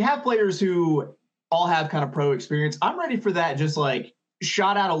 we have players who all have kind of pro experience. I'm ready for that. Just like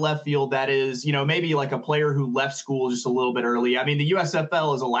shot out of left field. That is, maybe like a player who left school just a little bit early. I mean, the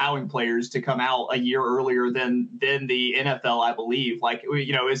USFL is allowing players to come out a year earlier than the NFL, I believe. Like,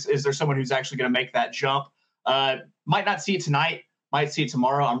 is there someone who's actually going to make that jump? Might not see it tonight, might see it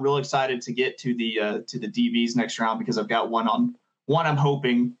tomorrow. I'm real excited to get to the DBs next round because I've got one I'm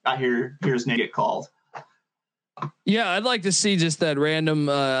hoping I hear his name get called. Yeah, I'd like to see just that random.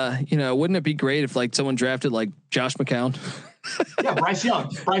 Wouldn't it be great if like someone drafted like Josh McCown? Yeah, Bryce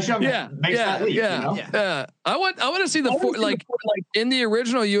Young makes that leap. Yeah. I want to see the in the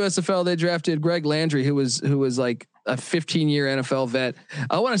original USFL they drafted Greg Landry, who was like a 15-year NFL vet.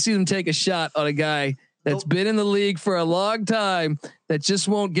 I want to see them take a shot on a guy that's been in the league for a long time that just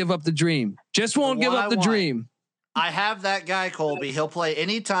won't give up the dream. Dream. I have that guy, Colby. He'll play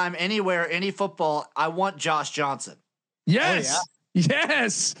anytime, anywhere, any football. I want Josh Johnson. Yes. Oh, yeah.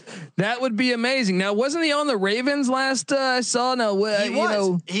 Yes. That would be amazing. Now, wasn't he on the Ravens last I saw? No,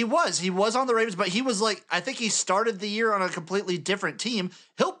 he was on the Ravens, but he was like, I think he started the year on a completely different team.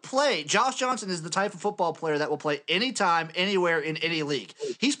 He'll play. Josh Johnson is the type of football player that will play anytime, anywhere in any league.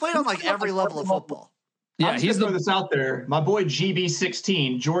 He's played on like every level of football. Yeah, he's throw this out there. My boy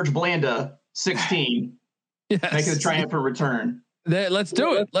GB16, George Blanda 16. Yes. Making a triumphant return. Let's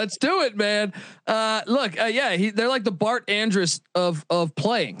do it. Let's do it, man. Look, they're like the Bart Andrus of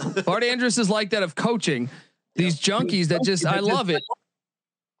playing. Bart Andrus is like that of coaching. These junkies that just, I love it.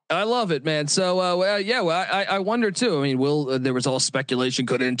 I love it, man. So, I wonder too. I mean, there was all speculation.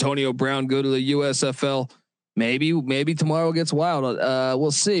 Could Antonio Brown go to the USFL? Maybe tomorrow gets wild.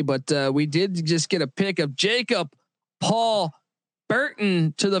 We'll see. But we did just get a pick of Jacob Paul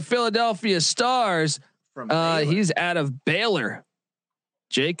Burton to the Philadelphia Stars. He's out of Baylor.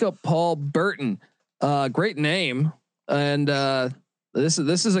 Jacob Paul Burton, great name. And this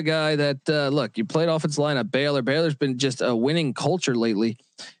is a guy that look, you played offensive line at Baylor. Baylor's been just a winning culture lately.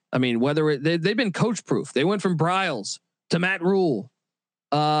 I mean, they've been coach proof. They went from Bryles to Matt Rule.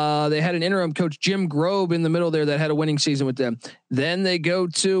 They had an interim coach, Jim Grobe, in the middle there that had a winning season with them. Then they go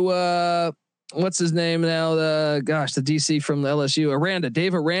to what's his name now? The DC from the LSU,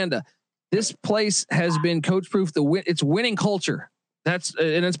 Dave Aranda. This place has been coach proof. It's winning culture.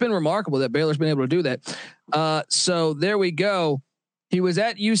 And it's been remarkable that Baylor's been able to do that. So there we go. He was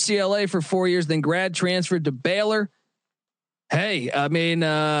at UCLA for 4 years, then grad transferred to Baylor. Hey, I mean,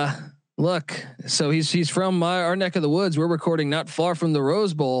 look, so he's from our neck of the woods. We're recording not far from the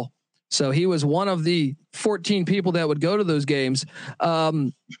Rose Bowl. So he was one of the 14 people that would go to those games.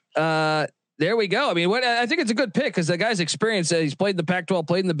 There we go. I mean, I think it's a good pick because the guy's experience. He's played in the Pac-12,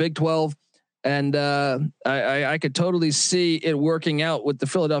 played in the Big 12. And I could totally see it working out with the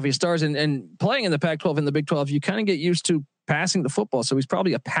Philadelphia Stars and playing in the Pac-12 and the Big 12. You kind of get used to passing the football. So he's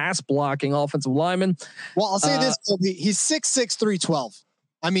probably a pass blocking offensive lineman. Well, I'll say this, Colby, he's 6'6", 312.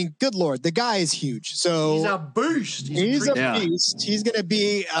 I mean, good Lord, the guy is huge. So he's a beast. He's a beast. He's going to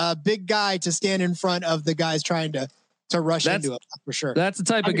be a big guy to stand in front of the guys trying to rush into him for sure. That's the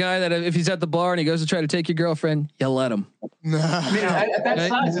type of guy that if he's at the bar and he goes to try to take your girlfriend, you let him. I mean, at that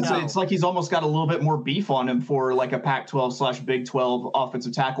size, it's like he's almost got a little bit more beef on him for like a Pac-12/Big 12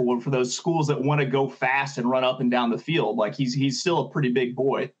 offensive tackle for those schools that want to go fast and run up and down the field. Like he's still a pretty big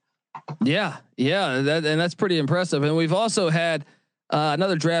boy. Yeah, that's pretty impressive. And we've also had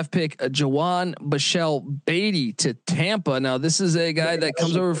another draft pick, Jawan Bashel Beatty to Tampa. Now this is a guy that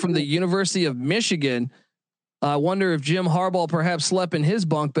comes over from the University of Michigan. I wonder if Jim Harbaugh perhaps slept in his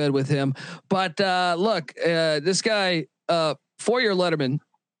bunk bed with him. But look, this guy, 4-year letterman,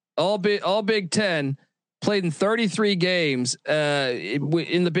 all Big Ten, played in 33 games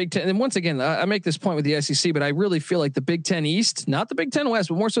in the Big Ten. And once again, I make this point with the SEC, but I really feel like the Big Ten East, not the Big Ten West,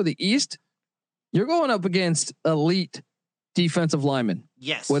 but more so the East, you're going up against elite defensive linemen.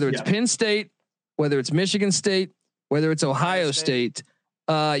 Yes. Whether it's Penn State, whether it's Michigan State, whether it's Ohio State.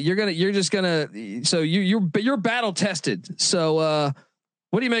 You're battle tested. So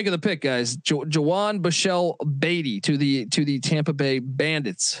what do you make of the pick, guys? Jawan Bashel Beatty to the Tampa Bay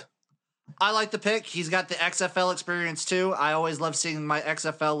Bandits. I like the pick. He's got the XFL experience too. I always love seeing my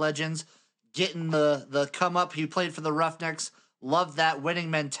XFL legends getting the come up. He played for the Roughnecks. Love that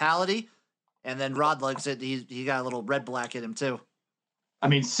winning mentality. And then Rod likes it. He got a little red black in him too. I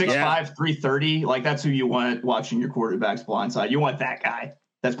mean, 6'5", 330. Like that's who you want watching your quarterback's blindside. You want that guy.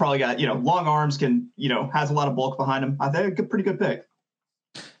 That's probably got, long arms, has a lot of bulk behind him. I think a pretty good pick.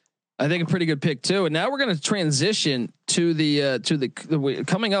 I think a pretty good pick too. And now we're going to transition to the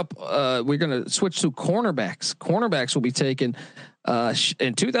coming up. We're going to switch to cornerbacks. Cornerbacks will be taken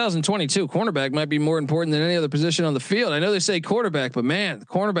in 2022. Cornerback might be more important than any other position on the field. I know they say quarterback, but man, the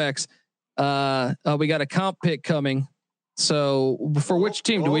cornerbacks, we got a comp pick coming. So for which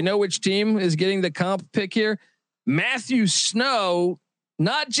team? Do we know which team is getting the comp pick here? Matthew Snow.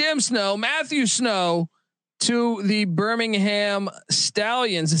 Not Jim Snow, Matthew Snow to the Birmingham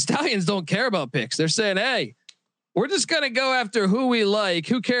Stallions. The Stallions don't care about picks. They're saying, hey, we're just going to go after who we like.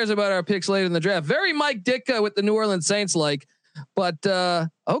 Who cares about our picks later in the draft? Very Mike Ditka with the New Orleans Saints but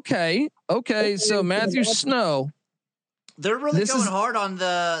okay. So Matthew Snow. They're really going hard on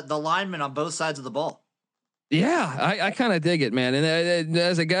the linemen on both sides of the ball. Yeah, I kind of dig it, man. And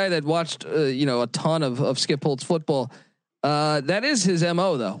as a guy that watched, a ton of Skip Holtz football, that is his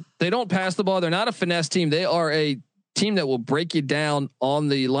MO though. They don't pass the ball. They're not a finesse team. They are a team that will break you down on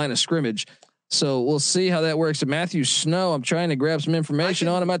the line of scrimmage. So we'll see how that works. And Matthew Snow, I'm trying to grab some information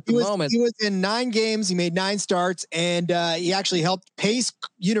on him at the moment. He was in 9 games. He made 9 starts, and he actually helped Pace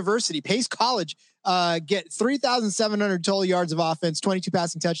College, get 3,700 total yards of offense, 22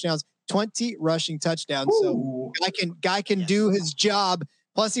 passing touchdowns, 20 rushing touchdowns. Ooh. So guy can do his job.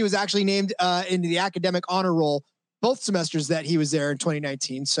 Plus, he was actually named into the academic honor roll both semesters that he was there in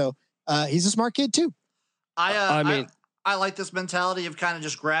 2019. So he's a smart kid too. I like this mentality of kind of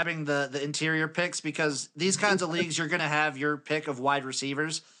just grabbing the interior picks, because these kinds of leagues, you're going to have your pick of wide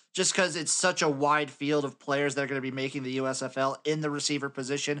receivers just because it's such a wide field of players that are going to be making the USFL in the receiver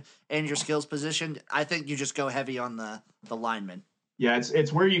position and your skills position. I think you just go heavy on the linemen. Yeah,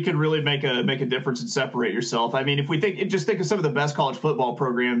 it's where you can really make a difference and separate yourself. I mean, if we think of some of the best college football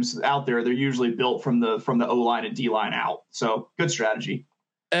programs out there, they're usually built from the O-line and D-line out. So good strategy.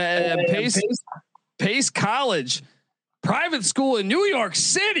 Pace College, private school in New York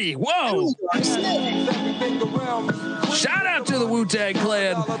City. Whoa. Shout out to the Wu-Tang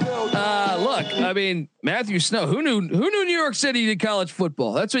Clan. Look, I mean, Matthew Snow, who knew New York City did college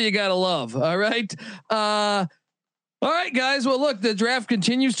football? That's what you got to love. All right. All right, guys. Well, look, the draft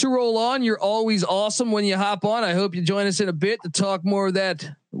continues to roll on. You're always awesome when you hop on. I hope you join us in a bit to talk more of that.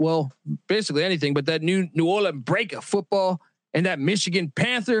 Well, basically anything, but that New Orleans Breaker football and that Michigan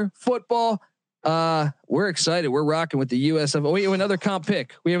Panther football. We're excited. We're rocking with the USF. We have another comp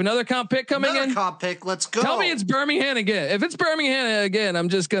pick. We have another comp pick coming in. Comp pick. Let's go. Tell me it's Birmingham again. If it's Birmingham again, I'm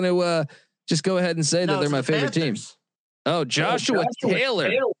just going to just go ahead and say that they're my favorite team. Oh, Joshua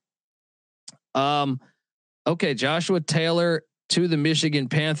Taylor. Okay, Joshua Taylor to the Michigan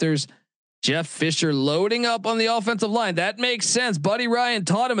Panthers. Jeff Fisher loading up on the offensive line. That makes sense. Buddy Ryan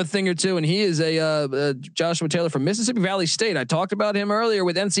taught him a thing or two, and he is a Joshua Taylor from Mississippi Valley State. I talked about him earlier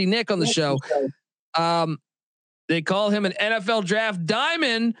with NC Nick on the show. They call him an NFL draft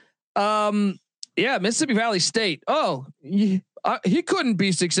diamond. Yeah, Mississippi Valley State. Oh, he couldn't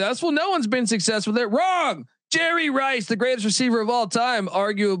be successful. No one's been successful there. Wrong. Jerry Rice, the greatest receiver of all time,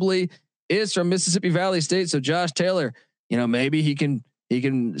 arguably is from Mississippi Valley State. So Josh Taylor, maybe he can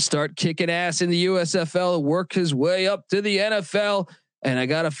start kicking ass in the USFL, work his way up to the NFL. And I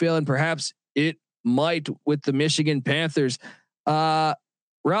got a feeling perhaps it might with the Michigan Panthers. Rod,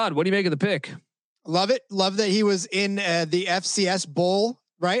 what do you make of the pick? Love it. Love that he was in the FCS Bowl,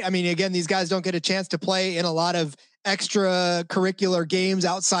 right? I mean, again, these guys don't get a chance to play in a lot of extracurricular games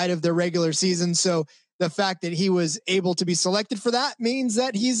outside of their regular season. So the fact that he was able to be selected for that means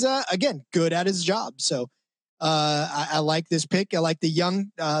that he's, again, good at his job. So I like this pick. I like the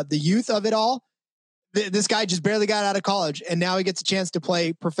youth of it all. This guy just barely got out of college, and now he gets a chance to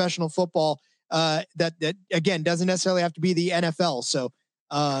play professional football. That again doesn't necessarily have to be the NFL. So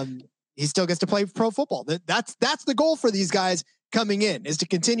he still gets to play pro football. That's the goal for these guys coming in, is to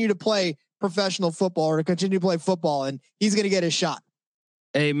continue to play professional football or to continue to play football, and he's going to get his shot.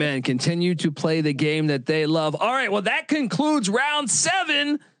 Amen. Continue to play the game that they love. All right. Well, that concludes round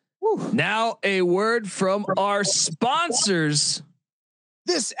 7. Whew. Now a word from our sponsors.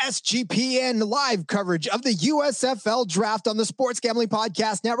 This SGPN live coverage of the USFL draft on the Sports Gambling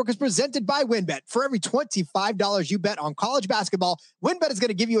Podcast Network is presented by WynnBET. For every $25 you bet on college basketball, WynnBET is going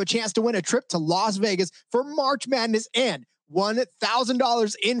to give you a chance to win a trip to Las Vegas for March Madness and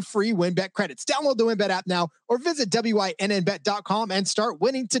 $1,000 in free WynnBET credits. Download the WynnBET app now or visit wynnbet.com and start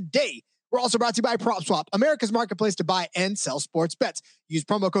winning today. We're also brought to you by PropSwap, America's marketplace to buy and sell sports bets. Use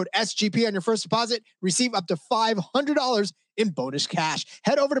promo code SGP on your first deposit. Receive up to $500 in bonus cash.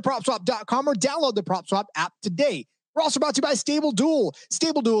 Head over to PropSwap.com or download the PropSwap app today. We're also brought to you by Stable Duel.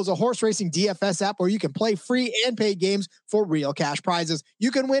 Stable Duel is a horse racing DFS app where you can play free and paid games for real cash prizes.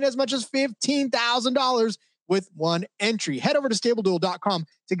 You can win as much as $15,000 with one entry. Head over to StableDuel.com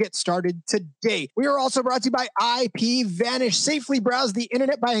to get started today. We are also brought to you by IPVanish. Safely browse the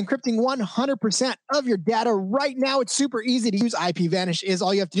internet by encrypting 100% of your data right now. It's super easy to use. IPVanish is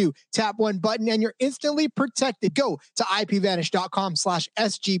all you have to do. Tap one button and you're instantly protected. Go to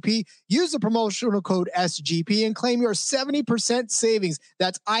IPVanish.com/SGP. Use the promotional code SGP and claim your 70% savings.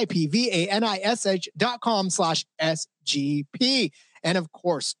 That's IPVanish.com/SGP. And of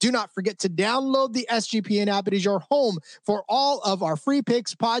course, do not forget to download the SGPN app. It is your home for all of our free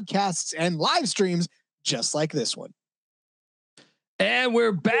picks, podcasts, and live streams, just like this one. And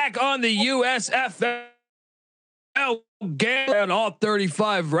we're back on the USFL game on all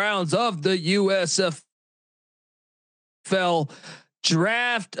 35 rounds of the USFL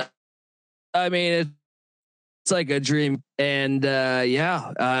draft. I mean, it's like a dream. And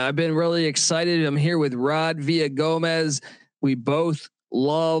I've been really excited. I'm here with Rod Villagomez. We both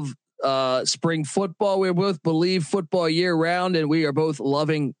love spring football. We both believe football year round, and we are both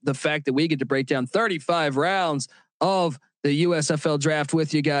loving the fact that we get to break down 35 rounds of the USFL draft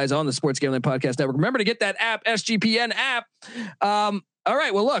with you guys on the Sports Gambling Podcast Network. Remember to get that app, SGPN app. All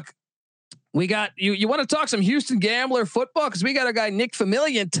right. Well, look, we got you. You want to talk some Houston Gambler football? Because we got our guy Nick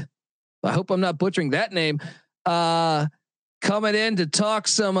Familiant. I hope I'm not butchering that name. Coming in to talk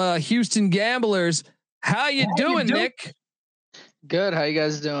some Houston Gamblers. How you doing, Nick? Good. How you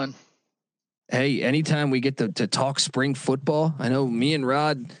guys doing? Hey, anytime we get to talk spring football, I know me and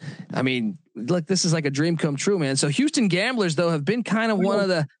Rod, I mean, look, this is like a dream come true, man. So Houston Gamblers though have been kind of one of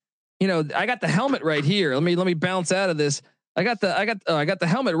the, I got the helmet right here. Let me bounce out of this. I got the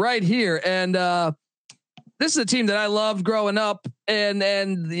helmet right here. And, this is a team that I loved growing up, and I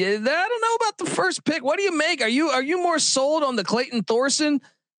don't know about the first pick. What do you make? Are you more sold on the Clayton Thorson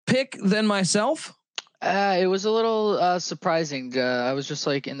pick than myself? It was a little surprising. I was just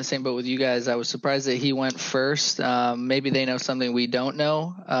like in the same boat with you guys. I was surprised that he went first. Maybe they know something we don't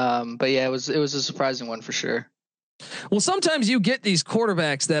know. But yeah, it was a surprising one for sure. Well, sometimes you get these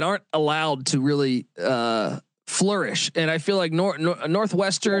quarterbacks that aren't allowed to really flourish, and I feel like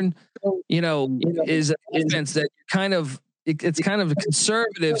Northwestern, is an offense that kind of it's kind of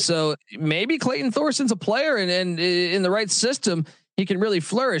conservative. So maybe Clayton Thorson's a player, and in the right system, he can really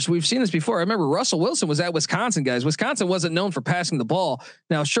flourish. We've seen this before. I remember Russell Wilson was at Wisconsin, guys. Wisconsin wasn't known for passing the ball.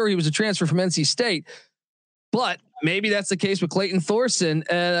 Now, sure, he was a transfer from NC State, but maybe that's the case with Clayton Thorson.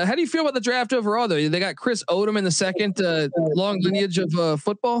 How do you feel about the draft overall, though? They got Chris Odom in the second, long lineage of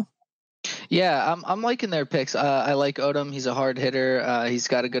football. Yeah, I'm liking their picks. I like Odom. He's a hard hitter. He's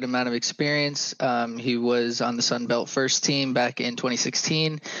got a good amount of experience. He was on the Sun Belt first team back in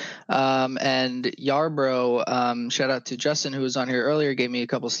 2016. And Yarbrough, shout out to Justin, who was on here earlier, gave me a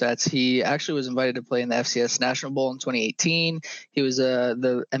couple stats. He actually was invited to play in the FCS National Bowl in 2018. He was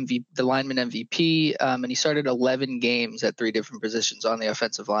the lineman MVP, and he started 11 games at 3 different positions on the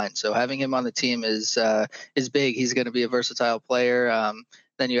offensive line. So having him on the team is big. He's going to be a versatile player.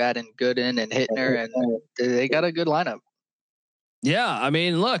 Then you add in Gooden and Hittner, and they got a good lineup. Yeah, I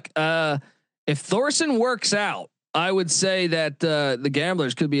mean, look, if Thorson works out, I would say that the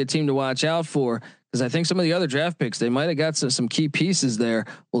Gamblers could be a team to watch out for, because I think some of the other draft picks, they might have got some key pieces there.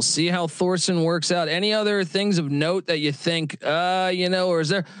 We'll see how Thorson works out. Any other things of note that you think, or is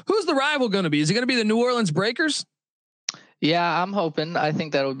there, who's the rival going to be? Is it going to be the New Orleans Breakers? Yeah, I'm hoping. I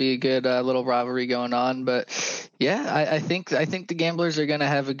think that would be a good little rivalry going on. But yeah, I think the Gamblers are going to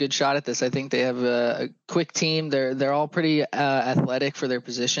have a good shot at this. I think they have a quick team. They're all pretty athletic for their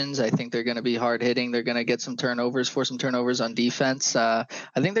positions. I think they're going to be hard hitting. They're going to get some turnovers on defense. I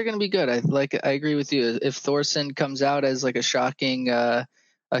think they're going to be good. I agree with you. If Thorson comes out as like a shocking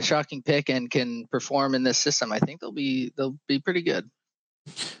pick and can perform in this system, I think they'll be pretty good.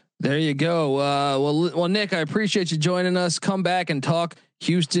 There you go. Well, Nick, I appreciate you joining us. Come back and talk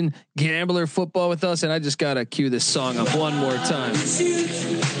Houston Gambler football with us. And I just got to cue this song up one more time.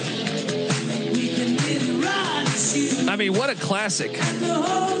 I mean, what a classic.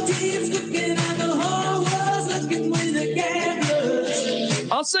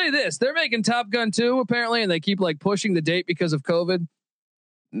 I'll say this. They're making Top Gun 2 apparently, and they keep like pushing the date because of COVID.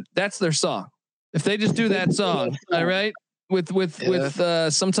 That's their song. If they just do that song, all right, with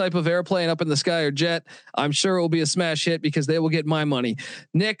some type of airplane up in the sky or jet, I'm sure it will be a smash hit because they will get my money.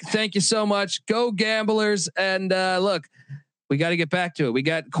 Nick, thank you so much. Go Gamblers. And look, we got to get back to it. We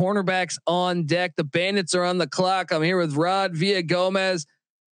got cornerbacks on deck. The Bandits are on the clock. I'm here with Rod Villagomez.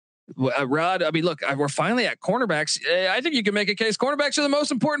 Rod, I mean, look, we're finally at cornerbacks. I think you can make a case. Cornerbacks are the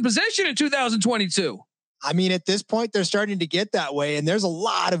most important position in 2022. I mean, at this point, they're starting to get that way, and there's a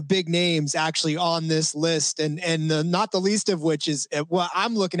lot of big names actually on this list, and not the least of which is what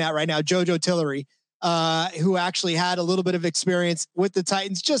I'm looking at right now, JoJo Tillery, who actually had a little bit of experience with the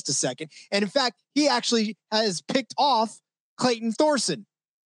Titans. Just a second, and in fact, he actually has picked off Clayton Thorson.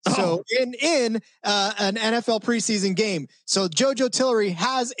 So in an NFL preseason game, so JoJo Tillery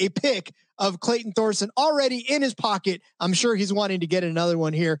has a pick of Clayton Thorson already in his pocket. I'm sure he's wanting to get another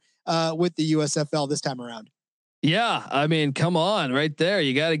one here with the USFL this time around. Yeah, I mean, come on, right there.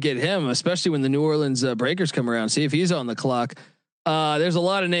 You got to get him, especially when the New Orleans Breakers come around. See if he's on the clock. There's a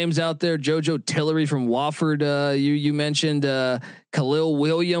lot of names out there. JoJo Tillery from Wofford. You mentioned Khalil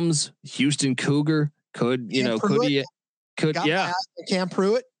Williams, Houston Cougar. Could yeah. Cam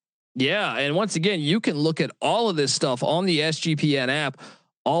Pruitt. Yeah, and once again, you can look at all of this stuff on the SGPN app,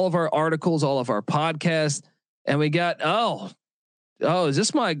 all of our articles, all of our podcasts, and we got this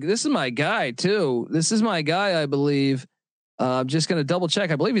is my guy too. This is my guy, I believe. I'm just going to double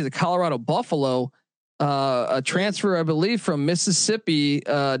check. I believe he's a Colorado Buffalo, a transfer, I believe, from Mississippi,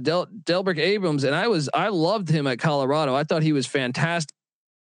 Delbert Abrams, and I loved him at Colorado. I thought he was fantastic.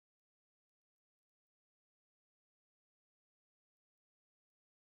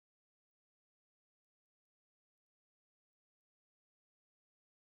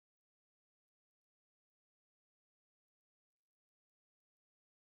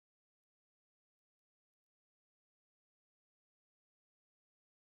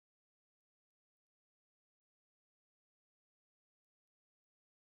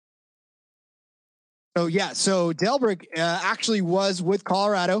 So Delbert actually was with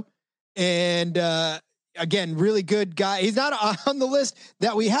Colorado, and again, really good guy. He's not on the list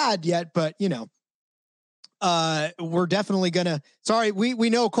that we had yet, but we're definitely gonna. Sorry, we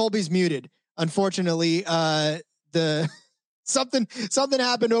know Colby's muted. Unfortunately, the something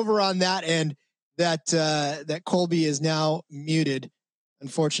happened over on that end that Colby is now muted.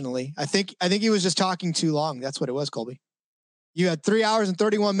 Unfortunately, I think he was just talking too long. That's what it was, Colby. You had 3 hours and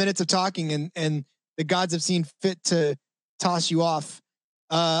 31 minutes of talking, and the gods have seen fit to toss you off.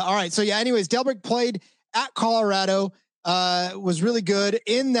 All right. So yeah, anyways, Delbert played at Colorado, was really good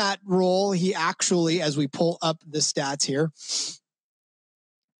in that role. He actually, as we pull up the stats here,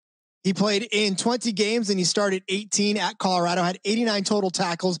 he played in 20 games and he started 18 at Colorado, had 89 total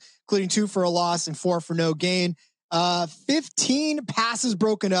tackles, including 2 for a loss and 4 for no gain. 15 passes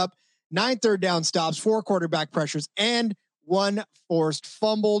broken up, 9 third down stops, 4 quarterback pressures, and 1 forced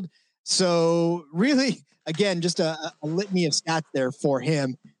fumbled. So really, again, just a litany of stats there for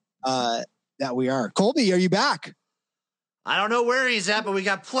him that we are. Colby, are you back? I don't know where he's at, but we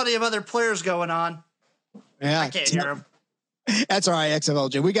got plenty of other players going on. Yeah, I can't hear him. That's all right,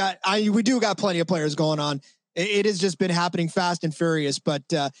 XFLJ. We do got plenty of players going on. It has just been happening fast and furious. But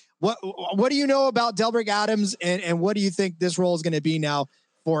what do you know about Delbert Adams, and what do you think this role is going to be now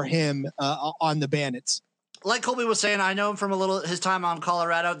for him on the Bandits? Like Colby was saying, I know him from his time on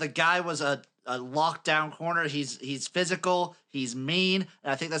Colorado. The guy was a lockdown corner. He's physical. He's mean.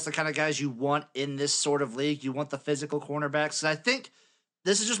 And I think that's the kind of guys you want in this sort of league. You want the physical cornerbacks. And I think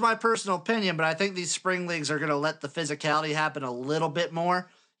this is just my personal opinion, but I think these spring leagues are going to let the physicality happen a little bit more.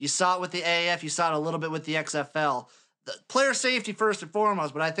 You saw it with the AAF. You saw it a little bit with the XFL. The player safety first and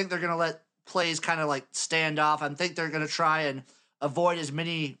foremost, but I think they're going to let plays kind of like stand off. I think they're going to try and avoid as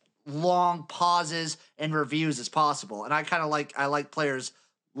many long pauses and reviews as possible. And I like players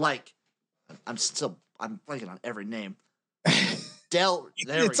like, I'm blanking on every name. Delrick.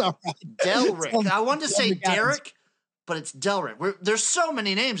 I wanted to say Derek, but it's Delrick. There's so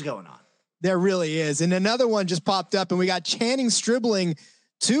many names going on. There really is. And another one just popped up, and we got Channing Stribling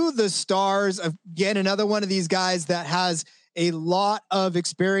to the Stars. Again, another one of these guys that has a lot of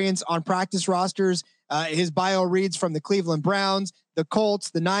experience on practice rosters. His bio reads from the Cleveland Browns, the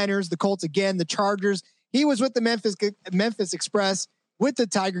Colts, the Niners, the Colts again, the Chargers. He was with the Memphis Express, with the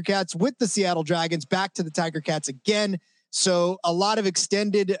Tiger Cats, with the Seattle Dragons, back to the Tiger Cats again. So a lot of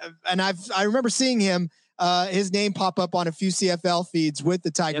extended, and I remember seeing him, his name pop up on a few CFL feeds with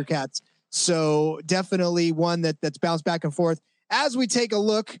the Tiger Cats. So definitely one that's bounced back and forth. As we take a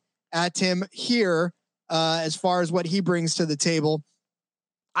look at him here, as far as what he brings to the table.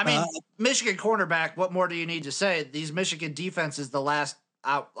 I mean, Michigan cornerback, what more do you need to say? These Michigan defenses the last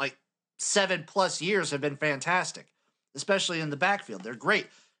 7+ years have been fantastic, especially in the backfield. They're great.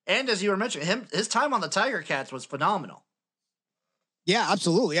 And as you were mentioning, his time on the Tiger Cats was phenomenal. Yeah,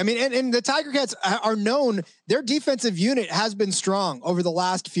 absolutely. I mean, and the Tiger Cats are known, their defensive unit has been strong over the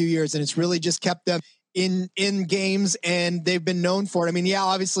last few years, and it's really just kept them in games, and they've been known for it. I mean, yeah,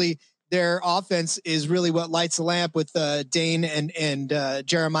 obviously their offense is really what lights the lamp with Dane and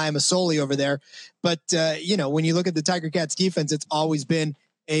Jeremiah Masoli over there. But when you look at the Tiger Cats defense, it's always been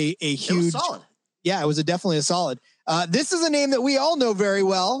a huge solid. Yeah, it was definitely a solid. This is a name that we all know very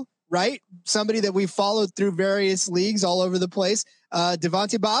well, right? Somebody that we followed through various leagues all over the place.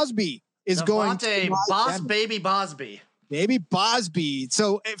 Devontae Bosby is going to Baby Bosby.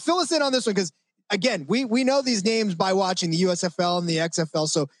 So fill us in on this one, because again, we know these names by watching the USFL and the XFL.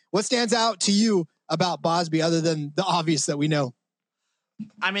 So what stands out to you about Bosby other than the obvious that we know?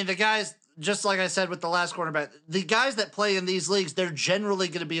 I mean, the guys, just like I said with the last quarterback, the guys that play in these leagues, they're generally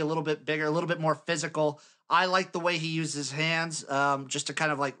going to be a little bit bigger, a little bit more physical. I like the way he uses his hands, just to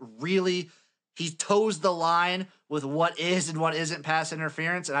kind of he toes the line with what is and what isn't pass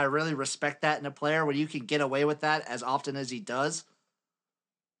interference. And I really respect that in a player when you can get away with that as often as he does.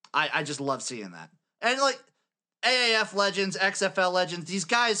 I just love seeing that. And AAF legends, XFL legends, these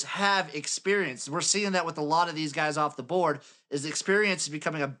guys have experience. We're seeing that with a lot of these guys off the board, is experience is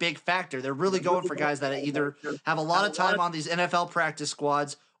becoming a big factor. They're really going for guys that either have a lot of time on these NFL practice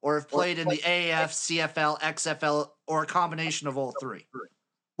squads or have played in the AAF, CFL, XFL, or a combination of all three.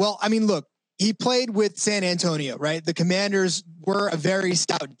 Well, I mean, look, he played with San Antonio, right? The Commanders were a very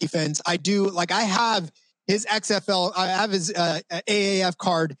stout defense. I have his XFL, I have his AAF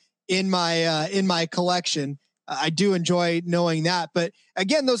card in my collection. I do enjoy knowing that. But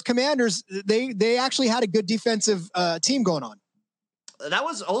again, those Commanders, they actually had a good defensive team going on. That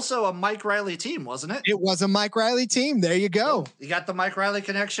was also a Mike Riley team, wasn't it? It was a Mike Riley team. There you go. You got the Mike Riley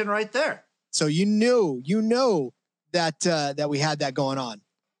connection right there. So you know that we had that going on.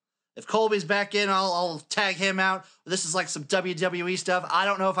 If Colby's back in, I'll tag him out. This is like some WWE stuff. I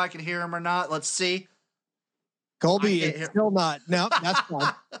don't know if I can hear him or not. Let's see. Colby, it's still not. No, that's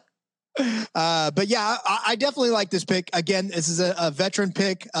fine. But yeah, I definitely like this pick. Again, this is a veteran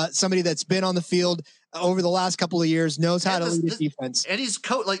pick, somebody that's been on the field over the last couple of years, knows how to lead a defense. And he's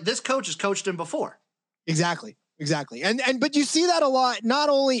this coach has coached him before. Exactly. But you see that a lot, not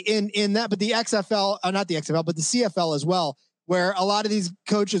only in that, but the XFL, not the XFL, but the CFL as well, where a lot of these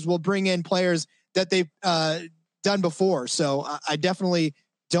coaches will bring in players that they've done before. So I definitely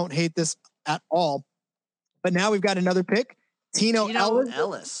don't hate this at all. But now we've got another pick. Tino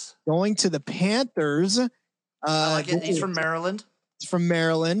Ellis going to the Panthers. I like it. He's from Maryland. He's from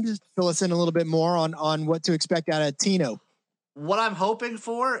Maryland. Fill us in a little bit more on what to expect out of Tino. What I'm hoping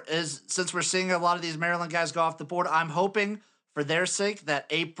for is, since we're seeing a lot of these Maryland guys go off the board, I'm hoping for their sake that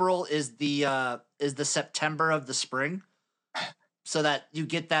April is the September of the spring, so that you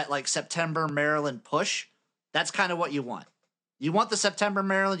get that like September Maryland push. That's kind of what you want. You want the September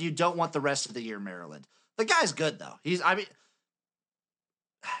Maryland. You don't want the rest of the year Maryland. The guy's good though.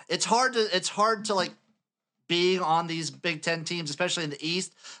 It's hard to like being on these Big Ten teams, especially in the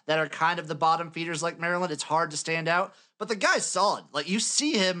East, that are kind of the bottom feeders like Maryland. It's hard to stand out, but the guy's solid. Like you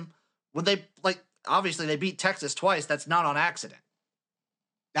see him when they obviously they beat Texas twice. That's not on accident.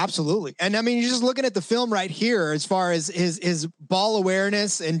 Absolutely. And I mean, you're just looking at the film right here, as far as his ball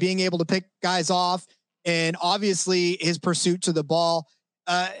awareness and being able to pick guys off, and obviously his pursuit to the ball.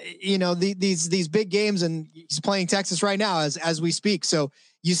 These big games, and he's playing Texas right now as we speak. So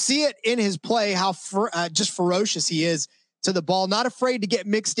you see it in his play, how just ferocious he is to the ball, not afraid to get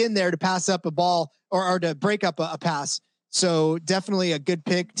mixed in there to pass up a ball or to break up a pass. So definitely a good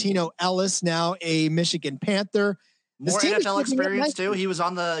pick. Tino Ellis, now a Michigan Panther. More NFL experience too. He was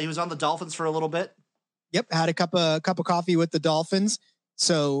on the Dolphins for a little bit. Yep, had a cup of coffee with the Dolphins.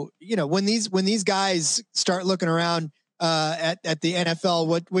 So when these guys start looking around at the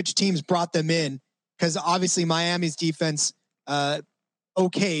NFL, which teams brought them in, because obviously Miami's defense,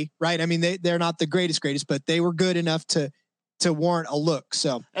 okay, right? I mean they're not the greatest, but they were good enough to warrant a look.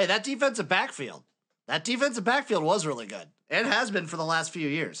 So hey, that defensive backfield was really good. It has been for the last few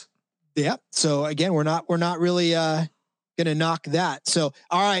years. Yeah. So again, we're not really gonna knock that. So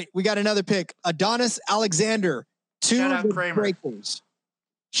all right, we got another pick. Adonis Alexander to the Breakers.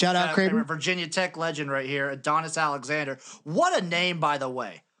 Shout out Kramer. Virginia Tech legend right here. Adonis Alexander. What a name, by the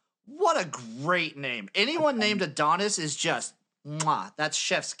way. What a great name. Anyone named Adonis is just mwah. That's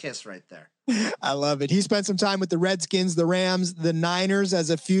chef's kiss right there. I love it. He spent some time with the Redskins, the Rams, the Niners as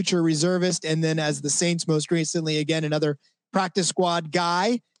a future reservist, and then as the Saints most recently, again, another practice squad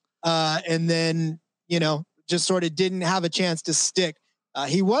guy. And then, just sort of didn't have a chance to stick.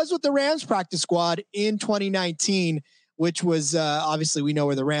 He was with the Rams practice squad in 2019, which was obviously we know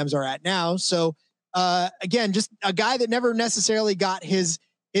where the Rams are at now. So again, just a guy that never necessarily got his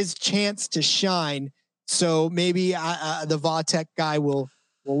chance to shine. So maybe the Vautech guy will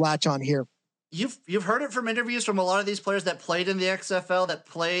latch on here. You've heard it from interviews from a lot of these players that played in the XFL, that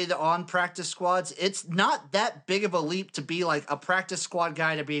played on practice squads. It's not that big of a leap to be like a practice squad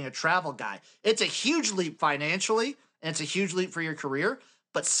guy to being a travel guy. It's a huge leap financially, and it's a huge leap for your career.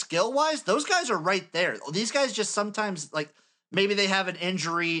 But skill-wise, those guys are right there. These guys just sometimes, like, maybe they have an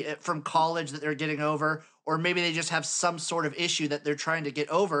injury from college that they're getting over, or maybe they just have some sort of issue that they're trying to get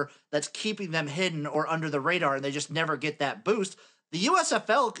over that's keeping them hidden or under the radar, and they just never get that boost. The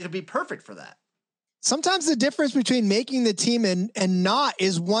USFL could be perfect for that. Sometimes the difference between making the team and not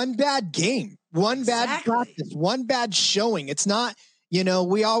is one bad game, one bad practice, one bad showing. It's not,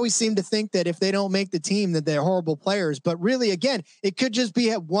 we always seem to think that if they don't make the team that they're horrible players, but really, again, it could just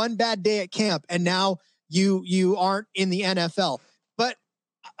be at one bad day at camp and now you aren't in the NFL. But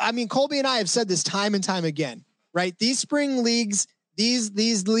I mean, Colby and I have said this time and time again, right? These spring leagues,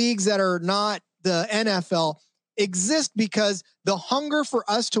 these leagues that are not the NFL exist because the hunger for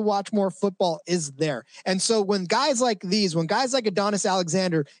us to watch more football is there. And so when guys like Adonis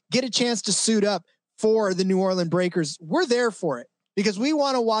Alexander get a chance to suit up for the New Orleans Breakers, we're there for it because we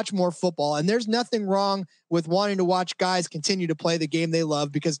want to watch more football. And there's nothing wrong with wanting to watch guys continue to play the game they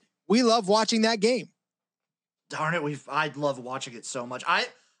love, because we love watching that game. Darn it. I love watching it so much.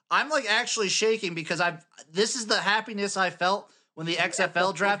 I'm like actually shaking because this is the happiness I felt when the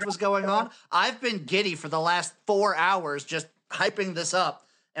XFL draft was going on. I've been giddy for the last 4 hours just hyping this up,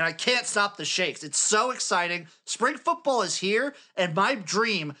 and I can't stop the shakes. It's so exciting. Spring football is here, and my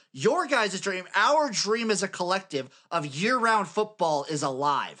dream, your guys' dream, our dream as a collective of year-round football is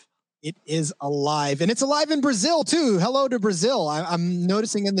alive. It is alive, and it's alive in Brazil too. Hello to Brazil. I'm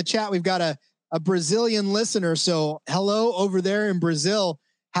noticing in the chat we've got a Brazilian listener, so hello over there in Brazil.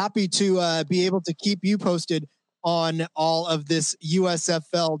 Happy to be able to keep you posted on all of this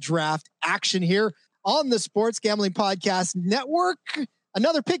USFL draft action here on the Sports Gambling Podcast Network.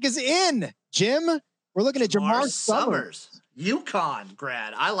 Another pick is in, Jim. We're looking at Jamar Summers. UConn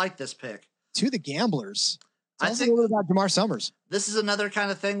grad. I like this pick. To the Gamblers. I think a little bit about Jamar Summers. This is another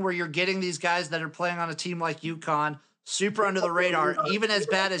kind of thing where you're getting these guys that are playing on a team like UConn, super under the radar. Even as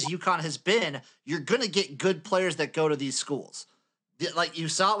bad as UConn has been, you're going to get good players that go to these schools. Like you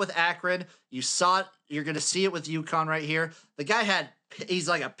saw it with Akron. You're going to see it with UConn right here. The guy he's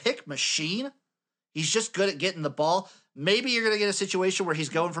like a pick machine. He's just good at getting the ball. Maybe you're going to get a situation where he's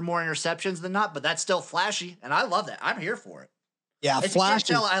going for more interceptions than not, but that's still flashy, and I love that. I'm here for it. Yeah, if you can't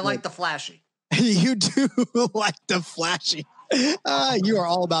tell, I like the flashy. You do like the flashy. You are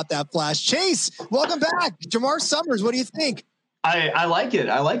all about that flash. Chase, welcome back. Jamar Summers, what do you think? I like it.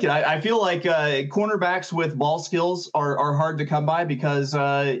 I feel like cornerbacks with ball skills are hard to come by because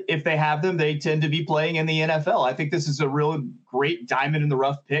if they have them, they tend to be playing in the NFL. I think this is a real great diamond in the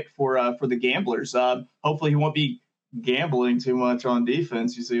rough pick for the gamblers. Hopefully he won't be gambling too much on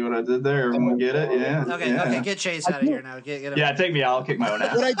defense. You see what I did there? Everyone get it? Yeah. Okay. Get Chase out of here now. Get him. Yeah, take me out. I'll kick my own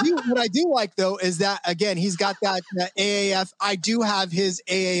ass. What I do like though is that again he's got that AAF. I do have his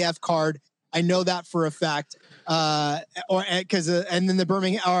AAF card. I know that for a fact. And then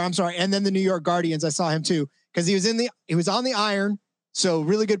the New York Guardians. I saw him too because he was on the Iron. So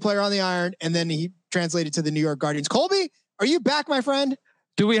really good player on the Iron, and then he translated to the New York Guardians. Colby, are you back, my friend?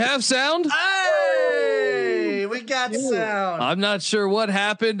 Do we have sound? Hey, we got sound. I'm not sure what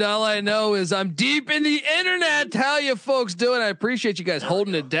happened. All I know is I'm deep in the internet. How you folks doing? I appreciate you guys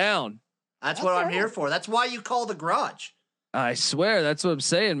holding it down. That's what I'm here for. That's why you call the garage. I swear, that's what I'm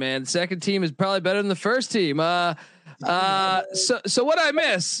saying, man. The second team is probably better than the first team. So what I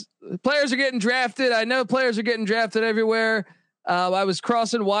miss? Players are getting drafted. I know players are getting drafted everywhere. I was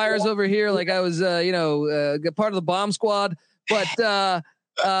crossing wires over here, like I was, part of the bomb squad. But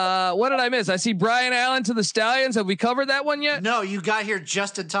what did I miss? I see Brian Allen to the Stallions. Have we covered that one yet? No, you got here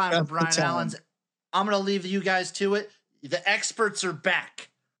just in time for Brian Allen's. I'm going to leave you guys to it. The experts are back.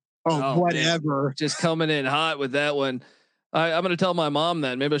 Oh whatever. Man. Just coming in hot with that one. I'm going to tell my mom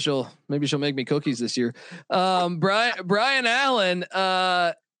that maybe she'll make me cookies this year. Brian Allen,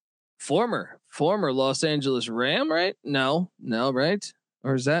 former Los Angeles Ram, right? No, right?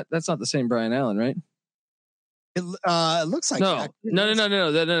 Or is that's not the same Brian Allen, right? It looks like no.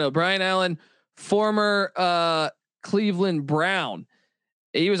 Brian Allen, former Cleveland Brown.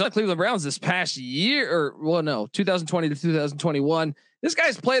 He was on Cleveland Browns this past year, 2020 to 2021. This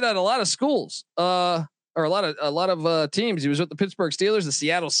guy's played at a lot of schools, or a lot of teams. He was with the Pittsburgh Steelers, the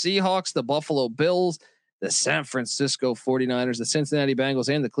Seattle Seahawks, the Buffalo Bills, the San Francisco 49ers, the Cincinnati Bengals,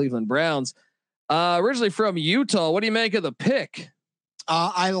 and the Cleveland Browns. Originally from Utah. What do you make of the pick?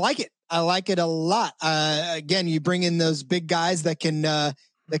 I like it. I like it a lot. Again, you bring in those big guys that can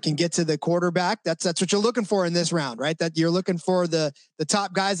get to the quarterback. That's what you're looking for in this round, right? That you're looking for the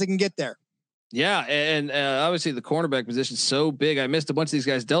top guys that can get there. Yeah, and obviously the cornerback position is so big. I missed a bunch of these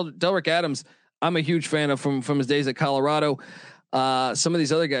guys. Delrick Adams, I'm a huge fan of from his days at Colorado. Some of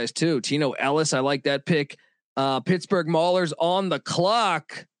these other guys too. Tino Ellis, I like that pick. Pittsburgh Maulers on the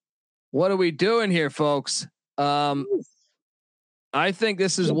clock. What are we doing here, folks? I think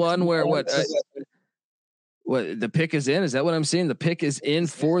this is one where what the pick is in. Is that what I'm seeing? The pick is in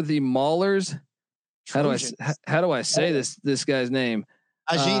for the Maulers. How do I say this guy's name?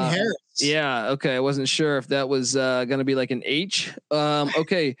 Ajeen Harris. Yeah. Okay. I wasn't sure if that was going to be like an H.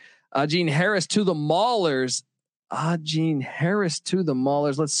 Okay. Ajeen Harris to the Maulers. Ajeen Harris to the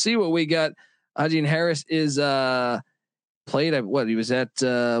Maulers. Let's see what we got. Ajeen Harris is played at what? He was at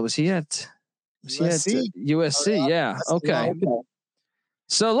USC. Yeah. Okay.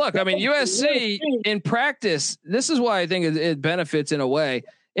 So look, I mean, USC in practice, this is why I think it benefits in a way.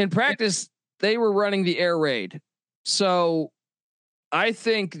 In practice, they were running the air raid. So I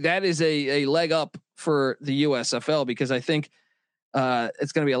think that is a leg up for the USFL because I think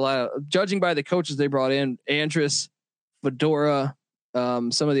it's going to be a lot of, judging by the coaches they brought in, Andrus, Fedora,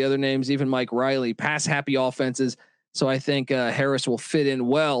 some of the other names, even Mike Riley, pass happy offenses. So I think Harris will fit in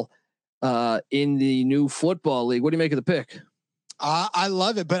well in the new football league. What do you make of the pick? I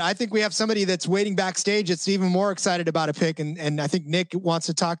love it, but I think we have somebody that's waiting backstage that's even more excited about a pick, and I think Nick wants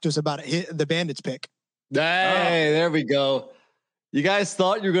to talk to us about the Bandits pick. Hey, there we go. You guys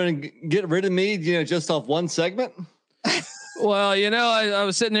thought you were going to get rid of me, just off one segment? Well, I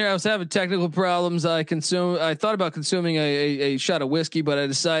was sitting there, I was having technical problems. I thought about consuming a shot of whiskey, but I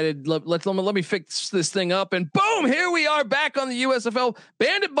decided let me fix this thing up, and boom, here we are back on the USFL.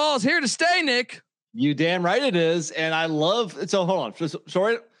 Bandit ball's here to stay, Nick. You damn right it is. And I love it. So hold on. So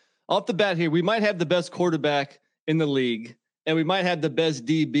right off the bat here, we might have the best quarterback in the league, and we might have the best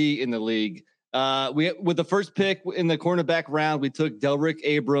DB in the league. With the first pick in the cornerback round, we took Delrick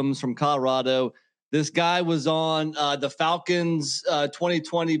Abrams from Colorado. This guy was on the Falcons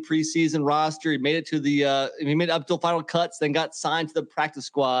 2020 preseason roster. He made it to he made it up to final cuts, then got signed to the practice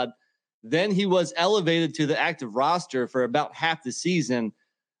squad. Then he was elevated to the active roster for about half the season.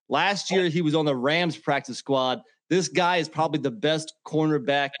 Last year, he was on the Rams practice squad. This guy is probably the best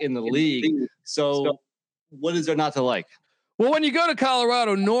cornerback in the league. So what is there not to like? Well, when you go to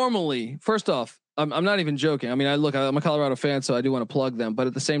Colorado, normally, first off, I'm not even joking. I mean, I'm a Colorado fan, so I do want to plug them, but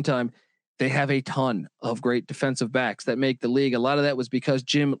at the same time, they have a ton of great defensive backs that make the league. A lot of that was because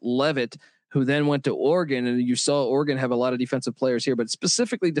Jim Leavitt, who then went to Oregon, and you saw Oregon have a lot of defensive players here, but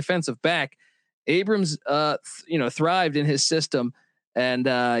specifically defensive back. Abrams, thrived in his system, and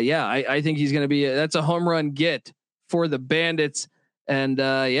I think he's going to be that's a home run get for the Bandits. And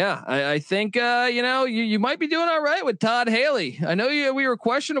I think you might be doing all right with Todd Haley. I know we were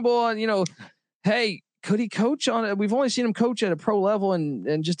questionable on hey, could he coach on it? We've only seen him coach at a pro level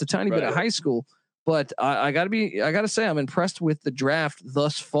and just a tiny bit of high school. But I gotta say I'm impressed with the draft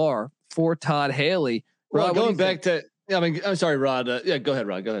thus far for Todd Haley. Rod, going back to I'm sorry, Rod. Go ahead,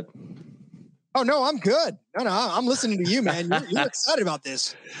 Rod. Go ahead. Oh no, I'm good. No, I'm listening to you, man. You're excited about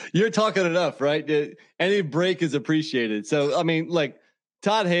this. You're talking enough, right? Any break is appreciated. So I mean, like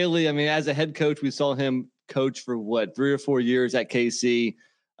Todd Haley. I mean, as a head coach, we saw him coach for 3 or 4 years at KC.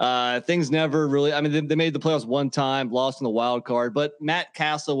 Things never really. I mean, they made the playoffs one time, lost in the wild card. But Matt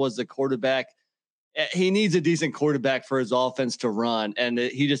Castle was the quarterback. He needs a decent quarterback for his offense to run, and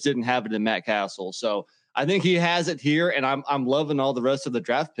he just didn't have it in Matt Castle. So I think he has it here, and I'm loving all the rest of the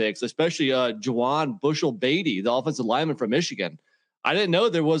draft picks, especially Juwan Bushell-Beatty, the offensive lineman from Michigan. I didn't know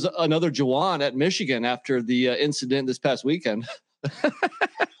there was another Juwan at Michigan after the incident this past weekend.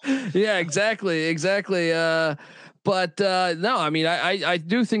 Yeah, exactly. But no, I mean, I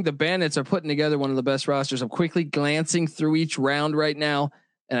do think the Bandits are putting together one of the best rosters. I'm quickly glancing through each round right now,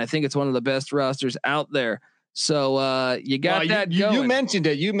 and I think it's one of the best rosters out there. So you got that going. You mentioned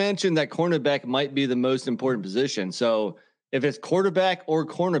it. You mentioned that cornerback might be the most important position. So if it's quarterback or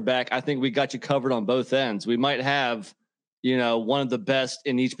cornerback, I think we got you covered on both ends. We might have, one of the best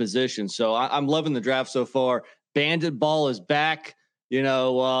in each position. So I'm loving the draft so far. Bandit ball is back.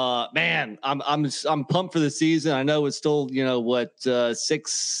 Man, I'm pumped for the season. I know it's still,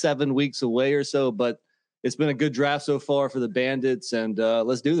 6-7 weeks away or so, but it's been a good draft so far for the Bandits, and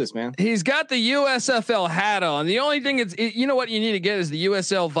let's do this, man. He's got the USFL hat on. The only thing what you need to get is the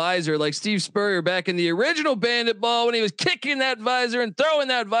USL visor, like Steve Spurrier back in the original Bandit ball when he was kicking that visor and throwing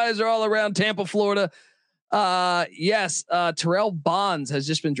that visor all around Tampa, Florida. Terrell Bonds has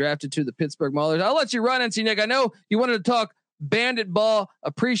just been drafted to the Pittsburgh Maulers. I'll let you run, NC Nick. I know you wanted to talk Bandit ball.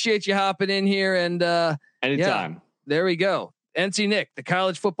 Appreciate you hopping in here, and anytime. Yeah, there we go. NC Nick, the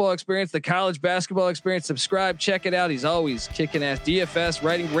college football experience, the college basketball experience. Subscribe, check it out. He's always kicking ass. DFS,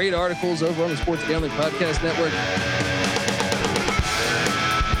 writing great articles over on the Sports Gambling Podcast Network.